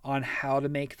tips on how to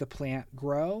make the plant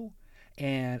grow,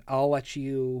 and I'll let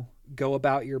you go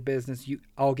about your business.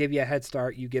 I'll give you a head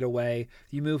start. You get away.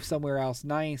 You move somewhere else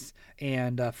nice,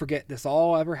 and forget this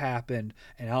all ever happened,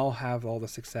 and I'll have all the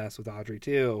success with Audrey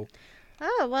too.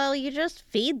 Oh, well, you just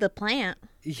feed the plant.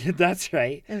 Yeah, that's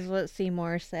right. Is what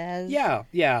Seymour says. Yeah.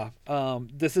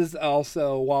 This is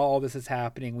also, while all this is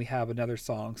happening, we have another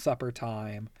song, Supper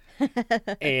Time.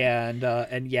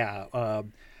 and yeah,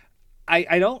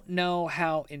 I don't know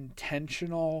how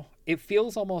intentional. It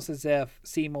feels almost as if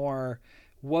Seymour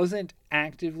wasn't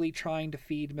actively trying to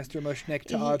feed Mr. Mushnick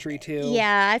to Audrey too.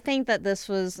 Yeah, I think that this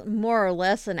was more or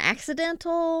less an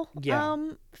accidental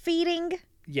feeding.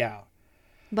 Yeah.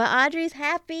 But Audrey's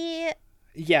happy.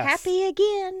 Yes. Happy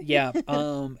again. Yeah.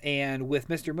 And with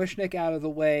Mr. Mushnick out of the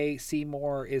way,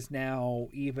 Seymour is now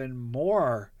even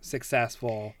more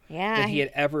successful than he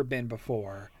had ever been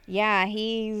before. Yeah,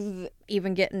 he's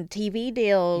even getting TV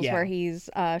deals where he's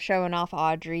showing off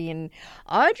Audrey, and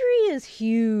Audrey is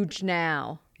huge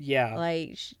now. Yeah.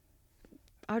 Like,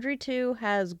 Audrey 2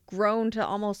 has grown to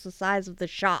almost the size of the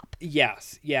shop.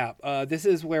 Yes, yeah. This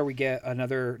is where we get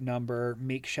another number,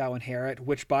 Meek Shall Inherit,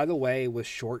 which, by the way, was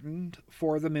shortened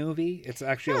for the movie. It's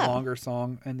actually a longer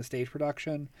song in the stage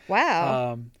production.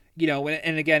 Wow.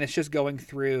 And again, it's just going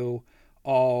through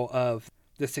all of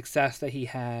the success that he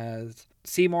has.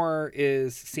 Seymour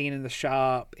is seen in the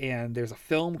shop, and there's a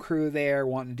film crew there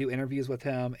wanting to do interviews with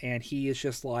him, and he is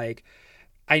just like,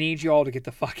 I need you all to get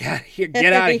the fuck out of here.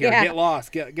 Get out of here. Get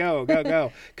lost. Go.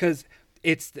 Because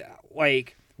it's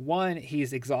like, one,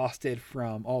 he's exhausted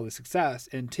from all the success.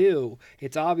 And two,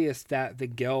 it's obvious that the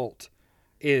guilt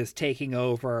is taking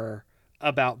over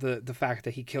about the fact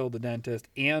that he killed the dentist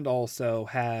and also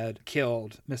had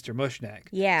killed Mr. Mushnick.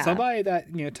 Yeah. Somebody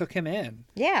that, took him in.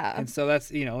 Yeah. And so that's,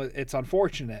 it's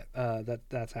unfortunate that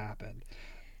that's happened.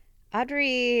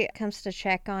 Audrey comes to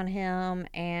check on him,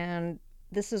 and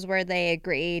this is where they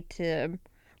agree to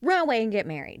run away and get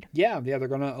married. Yeah, they're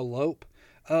going to elope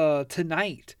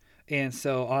tonight. And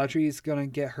so Audrey's going to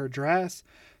get her dress.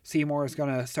 Seymour is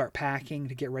going to start packing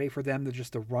to get ready for them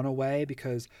to run away,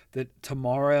 because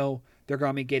tomorrow they're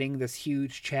going to be getting this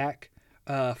huge check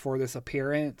for this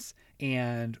appearance.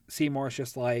 And Seymour's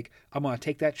just like, I'm going to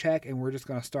take that check and we're just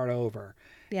going to start over.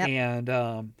 Yep.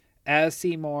 And as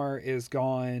Seymour is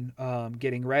gone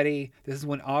getting ready, this is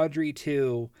when Audrey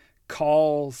 2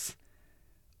 calls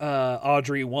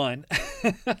Audrey 1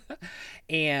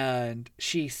 and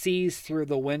she sees through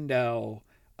the window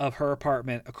of her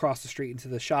apartment across the street into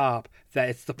the shop that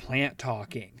it's the plant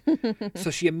talking.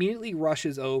 So she immediately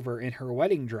rushes over in her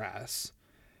wedding dress,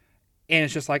 and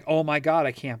it's just like, oh my God,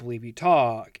 I can't believe you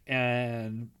talk.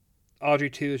 And Audrey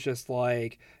 2 is just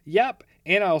like, yep,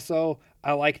 and also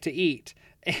I like to eat.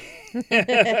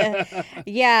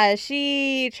 Yeah,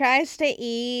 she tries to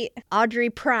eat Audrey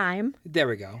Prime. There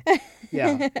we go.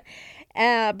 Yeah.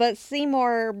 But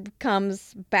Seymour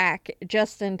comes back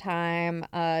just in time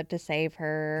to save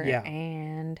her. Yeah.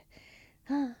 And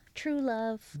true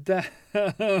love.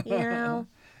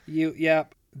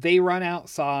 Yep. They run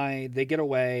outside. They get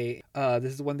away.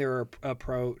 This is when they're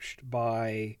approached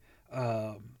by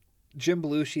Jim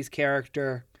Belushi's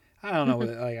character. I don't know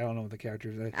what the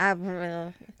character is.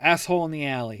 Asshole in the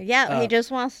alley. Yeah, he just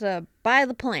wants to buy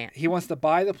the plant. He wants to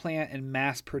buy the plant and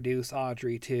mass produce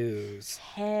Audrey 2s.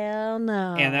 Hell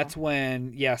no. And that's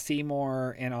when,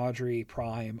 Seymour and Audrey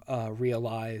Prime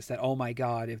realize that, oh my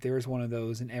God, if there was one of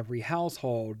those in every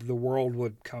household, the world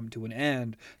would come to an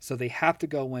end. So they have to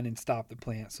go in and stop the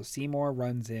plant. So Seymour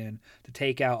runs in to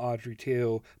take out Audrey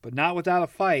 2, but not without a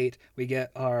fight. We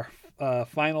get our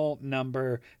final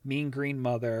number, Mean Green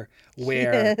Mother,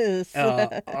 where Yes.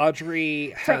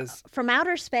 Audrey has... From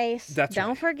outer space. That's Don't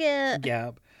right. forget.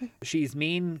 Yeah. She's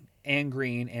mean and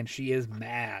green, and she is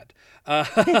mad.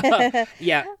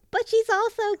 Yeah. But she's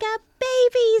also got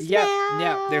babies now.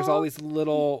 Yeah. There's always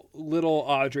little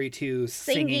Audrey 2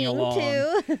 singing along.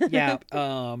 Too. Yeah.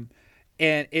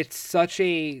 And it's such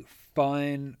a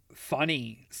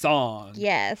funny song.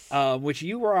 Yes. Which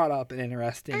you brought up an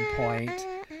interesting point,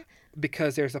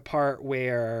 because there's a part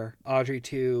where Audrey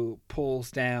 2 pulls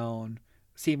down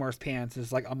Seymour's pants and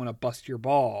is like, I'm going to bust your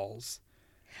balls.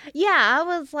 Yeah, I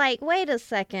was like, wait a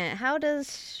second. How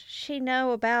does she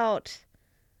know about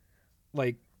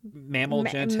Like mammal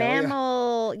genitalia?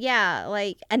 mammal, yeah,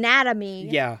 like anatomy.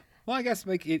 Yeah. Well, I guess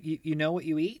like you know what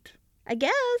you eat? I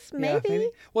guess, Yeah, maybe.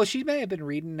 Well, she may have been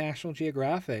reading National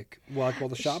Geographic while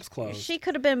the shop's closed. She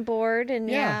could have been bored and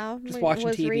just was watching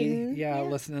TV. reading. Yeah,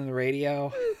 listening to the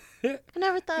radio. I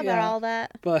never thought Yeah. about all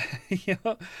that. But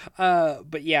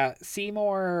but yeah,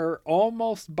 Seymour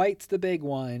almost bites the big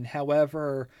one.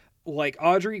 However, like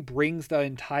Audrey 2 brings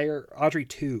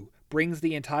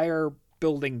the entire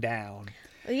building down.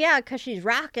 Yeah, because she's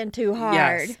rocking too hard.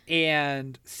 Yes,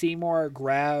 and Seymour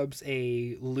grabs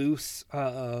a loose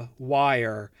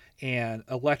wire and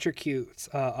electrocutes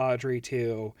Audrey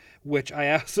 2, which I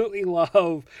absolutely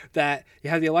love. That you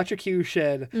have the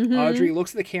electrocution. Mm-hmm. Audrey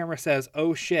looks at the camera, says,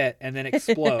 "Oh shit," and then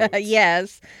explodes.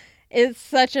 Yes. It's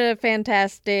such a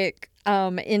fantastic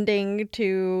ending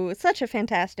to such a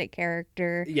fantastic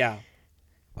character. Yeah.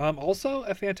 Also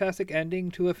a fantastic ending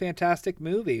to a fantastic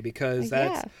movie, because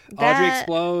that's Audrey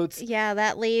explodes. Yeah,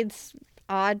 that leads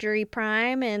Audrey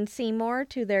Prime and Seymour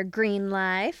to their green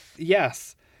life.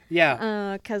 Yes.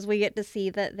 Yeah. Because we get to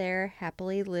see that they're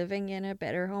happily living in a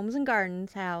Better Homes and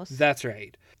Gardens house. That's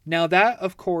right. Now that,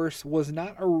 of course, was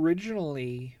not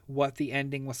originally what the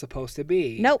ending was supposed to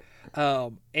be. Nope.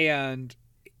 And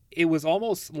it was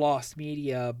almost lost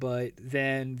media, but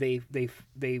then they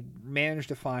managed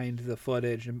to find the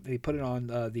footage and they put it on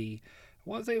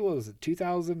what was it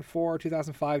 2004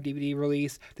 2005 DVD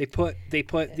release. They put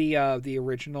the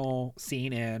original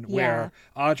scene in where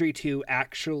Audrey 2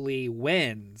 actually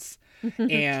wins,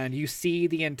 and you see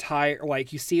the entire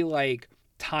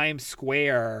Times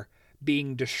Square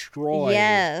being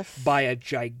destroyed by a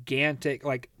gigantic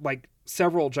like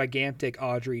several gigantic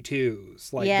Audrey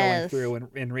 2s going through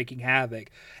and wreaking havoc.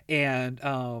 And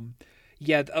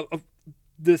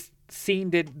this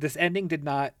ending did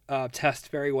not test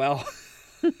very well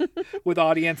with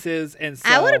audiences, and so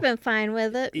I would have been fine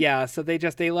with it. Yeah, so they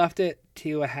left it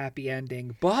to a happy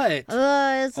ending. But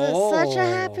is it such a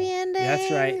happy ending?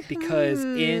 That's right, because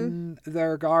in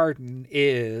their garden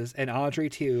is an Audrey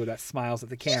 2 that smiles at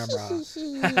the camera.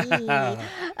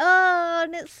 Oh,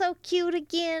 and it's so cute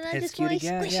again. I It's just cute want to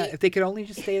again. squish Yeah, it. if they could only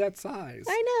just stay that size.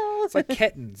 I know. It's like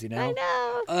kittens, I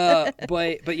know.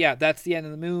 But yeah, that's the end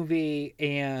of the movie,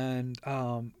 and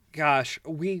gosh,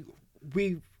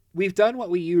 we've done what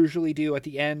we usually do at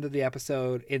the end of the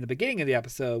episode, in the beginning of the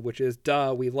episode, which is,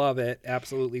 we love it,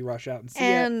 absolutely rush out and see it.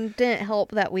 And didn't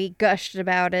help that we gushed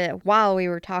about it while we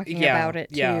were talking about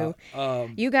it, too. Yeah.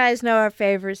 You guys know our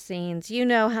favorite scenes. You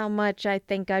know how much I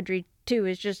think Audrey 2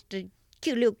 is just a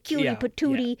cute little cutie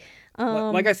patootie.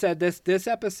 Like I said, this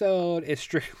episode is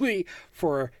strictly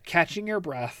for catching your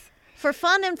breath. For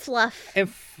fun and fluff. And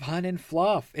fun and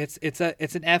fluff. It's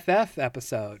an FF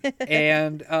episode.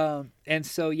 and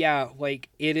so it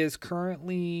is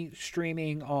currently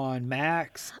streaming on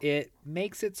Max. It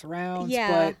makes its rounds,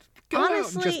 but go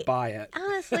out and just buy it.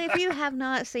 Honestly, if you have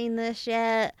not seen this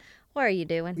yet, what are you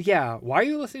doing? Yeah, why are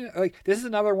you listening? This is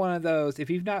another one of those,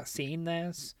 if you've not seen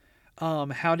this,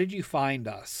 how did you find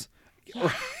us?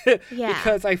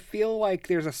 Because I feel like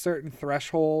there's a certain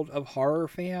threshold of horror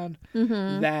fan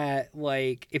that,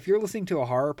 if you're listening to a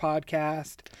horror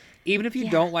podcast, even if you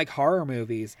don't like horror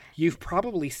movies, you've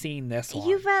probably seen this one.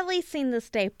 You've at least seen the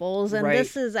staples, and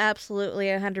this is absolutely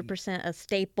 100% a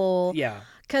staple. Yeah.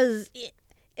 Because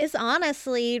it's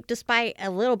honestly, despite a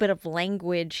little bit of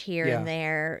language here and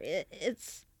there,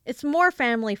 it's more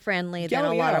family friendly than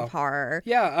a lot of horror.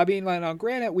 Yeah, I mean,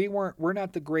 granted, we're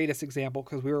not the greatest example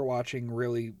because we were watching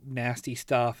really nasty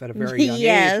stuff at a very young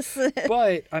age.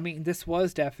 But I mean, this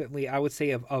was definitely, I would say,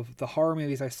 of the horror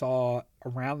movies I saw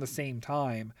around the same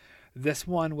time, this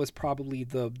one was probably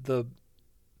the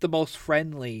most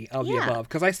friendly of the Yeah. above,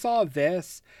 because I saw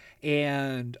this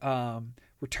and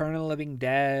Return of the Living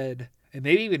Dead and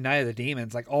maybe even Night of the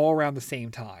Demons like all around the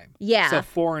same time. Yeah. So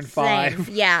 4 and Same. 5.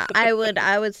 Yeah, I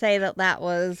would say that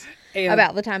was And,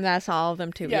 about the time that I saw all of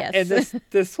them too. yeah, Yes. and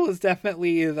this was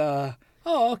definitely the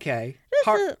okay.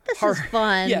 This is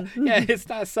fun. Yeah, it's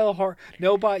not so hard.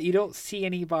 Nobody, you don't see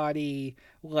anybody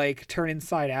like turn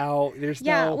inside out. There's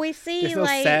no, we see there's no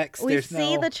like sex. we There's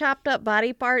see no, the chopped up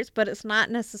body parts, but it's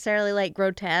not necessarily like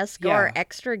grotesque Yeah. or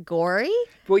extra gory.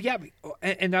 well, yeah,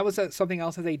 and that was something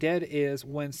else that they did is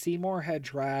when Seymour had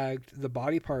dragged the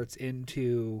body parts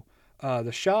into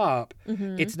the shop,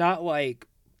 Mm-hmm. it's not like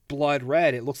blood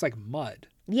red. It looks like mud.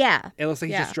 Yeah. It looks like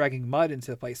he's Yeah. just dragging mud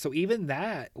into the place. So even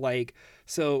that, like,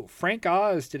 so Frank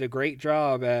Oz did a great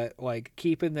job at like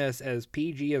keeping this as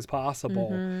PG as possible,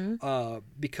 Mm-hmm.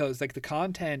 because like the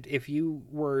content, if you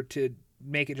were to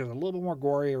make it just a little bit more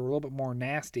gory or a little bit more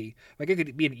nasty, like it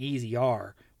could be an easy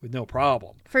R with no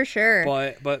problem. For sure.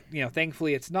 But you know,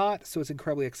 thankfully it's not, so it's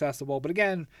incredibly accessible. But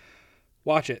again,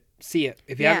 watch it, see it.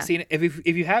 If you haven't seen it,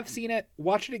 if you have seen it,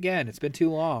 watch it again. It's been too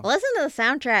long. Listen to the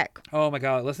soundtrack. Oh my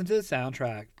god, listen to the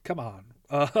soundtrack. Come on.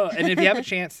 And if you have a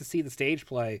chance to see the stage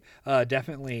play,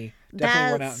 definitely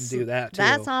run out and do that too.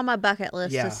 That's on my bucket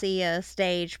list Yeah. to see a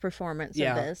stage performance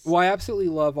of this. Well, I absolutely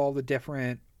love all the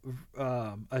different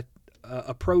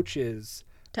approaches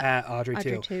at Audrey,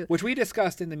 Audrey 2, too. which we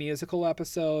discussed in the musical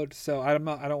episode. So I don't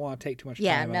want to take too much time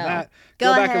Yeah, on no. that.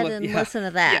 Go back ahead and and listen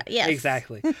to that. Yeah, Yes.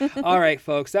 exactly. All right,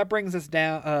 folks, that brings us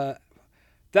down.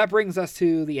 That brings us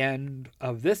to the end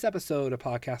of this episode of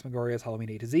Podcast Megoria's Halloween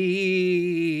A to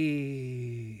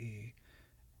Z.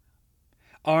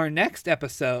 Our next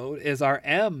episode is our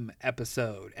M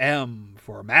episode. M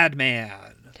for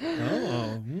Madman.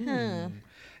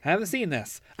 I haven't seen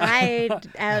this. I know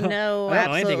I don't know anything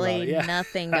about absolutely it, yeah.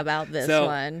 nothing about this So,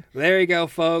 one. There you go,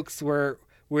 folks. We're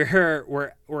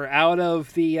out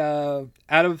of the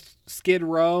out of Skid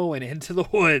Row and into the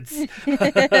woods.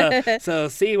 So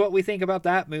see what we think about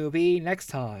that movie next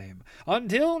time.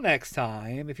 Until next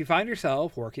time, if you find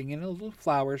yourself working in a little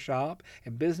flower shop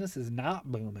and business is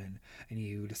not booming, and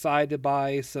you decide to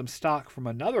buy some stock from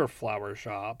another flower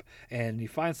shop, and you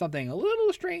find something a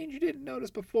little strange you didn't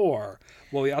notice before,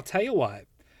 well, I'll tell you what.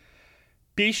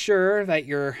 Be sure that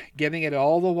you're giving it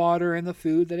all the water and the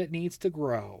food that it needs to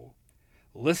grow.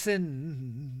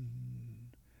 Listen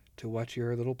to what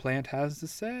your little plant has to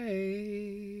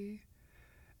say.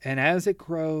 And as it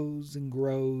grows and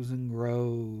grows and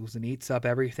grows and eats up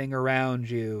everything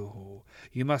around you,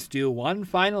 you must do one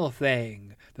final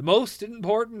thing, the most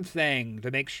important thing to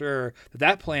make sure that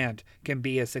that plant can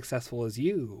be as successful as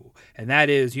you. And that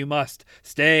is, you must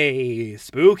stay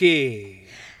spooky.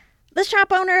 The shop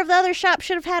owner of the other shop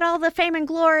should have had all the fame and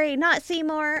glory, not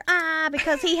Seymour.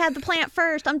 Because he had the plant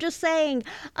first. I'm just saying.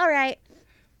 All right.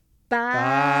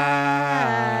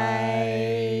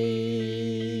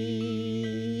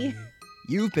 Bye.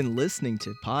 You've been listening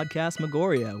to Podcast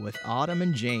Megoria with Autumn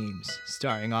and James,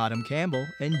 starring Autumn Campbell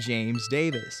and James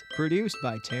Davis, produced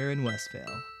by Taryn Westphal,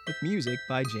 with music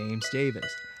by James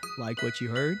Davis. Like what you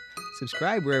heard?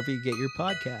 Subscribe wherever you get your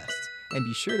podcasts. And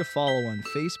be sure to follow on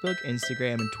Facebook,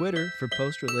 Instagram, and Twitter for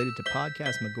posts related to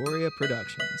Podcast Megoria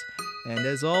Productions. And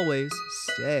as always,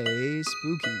 stay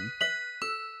spooky.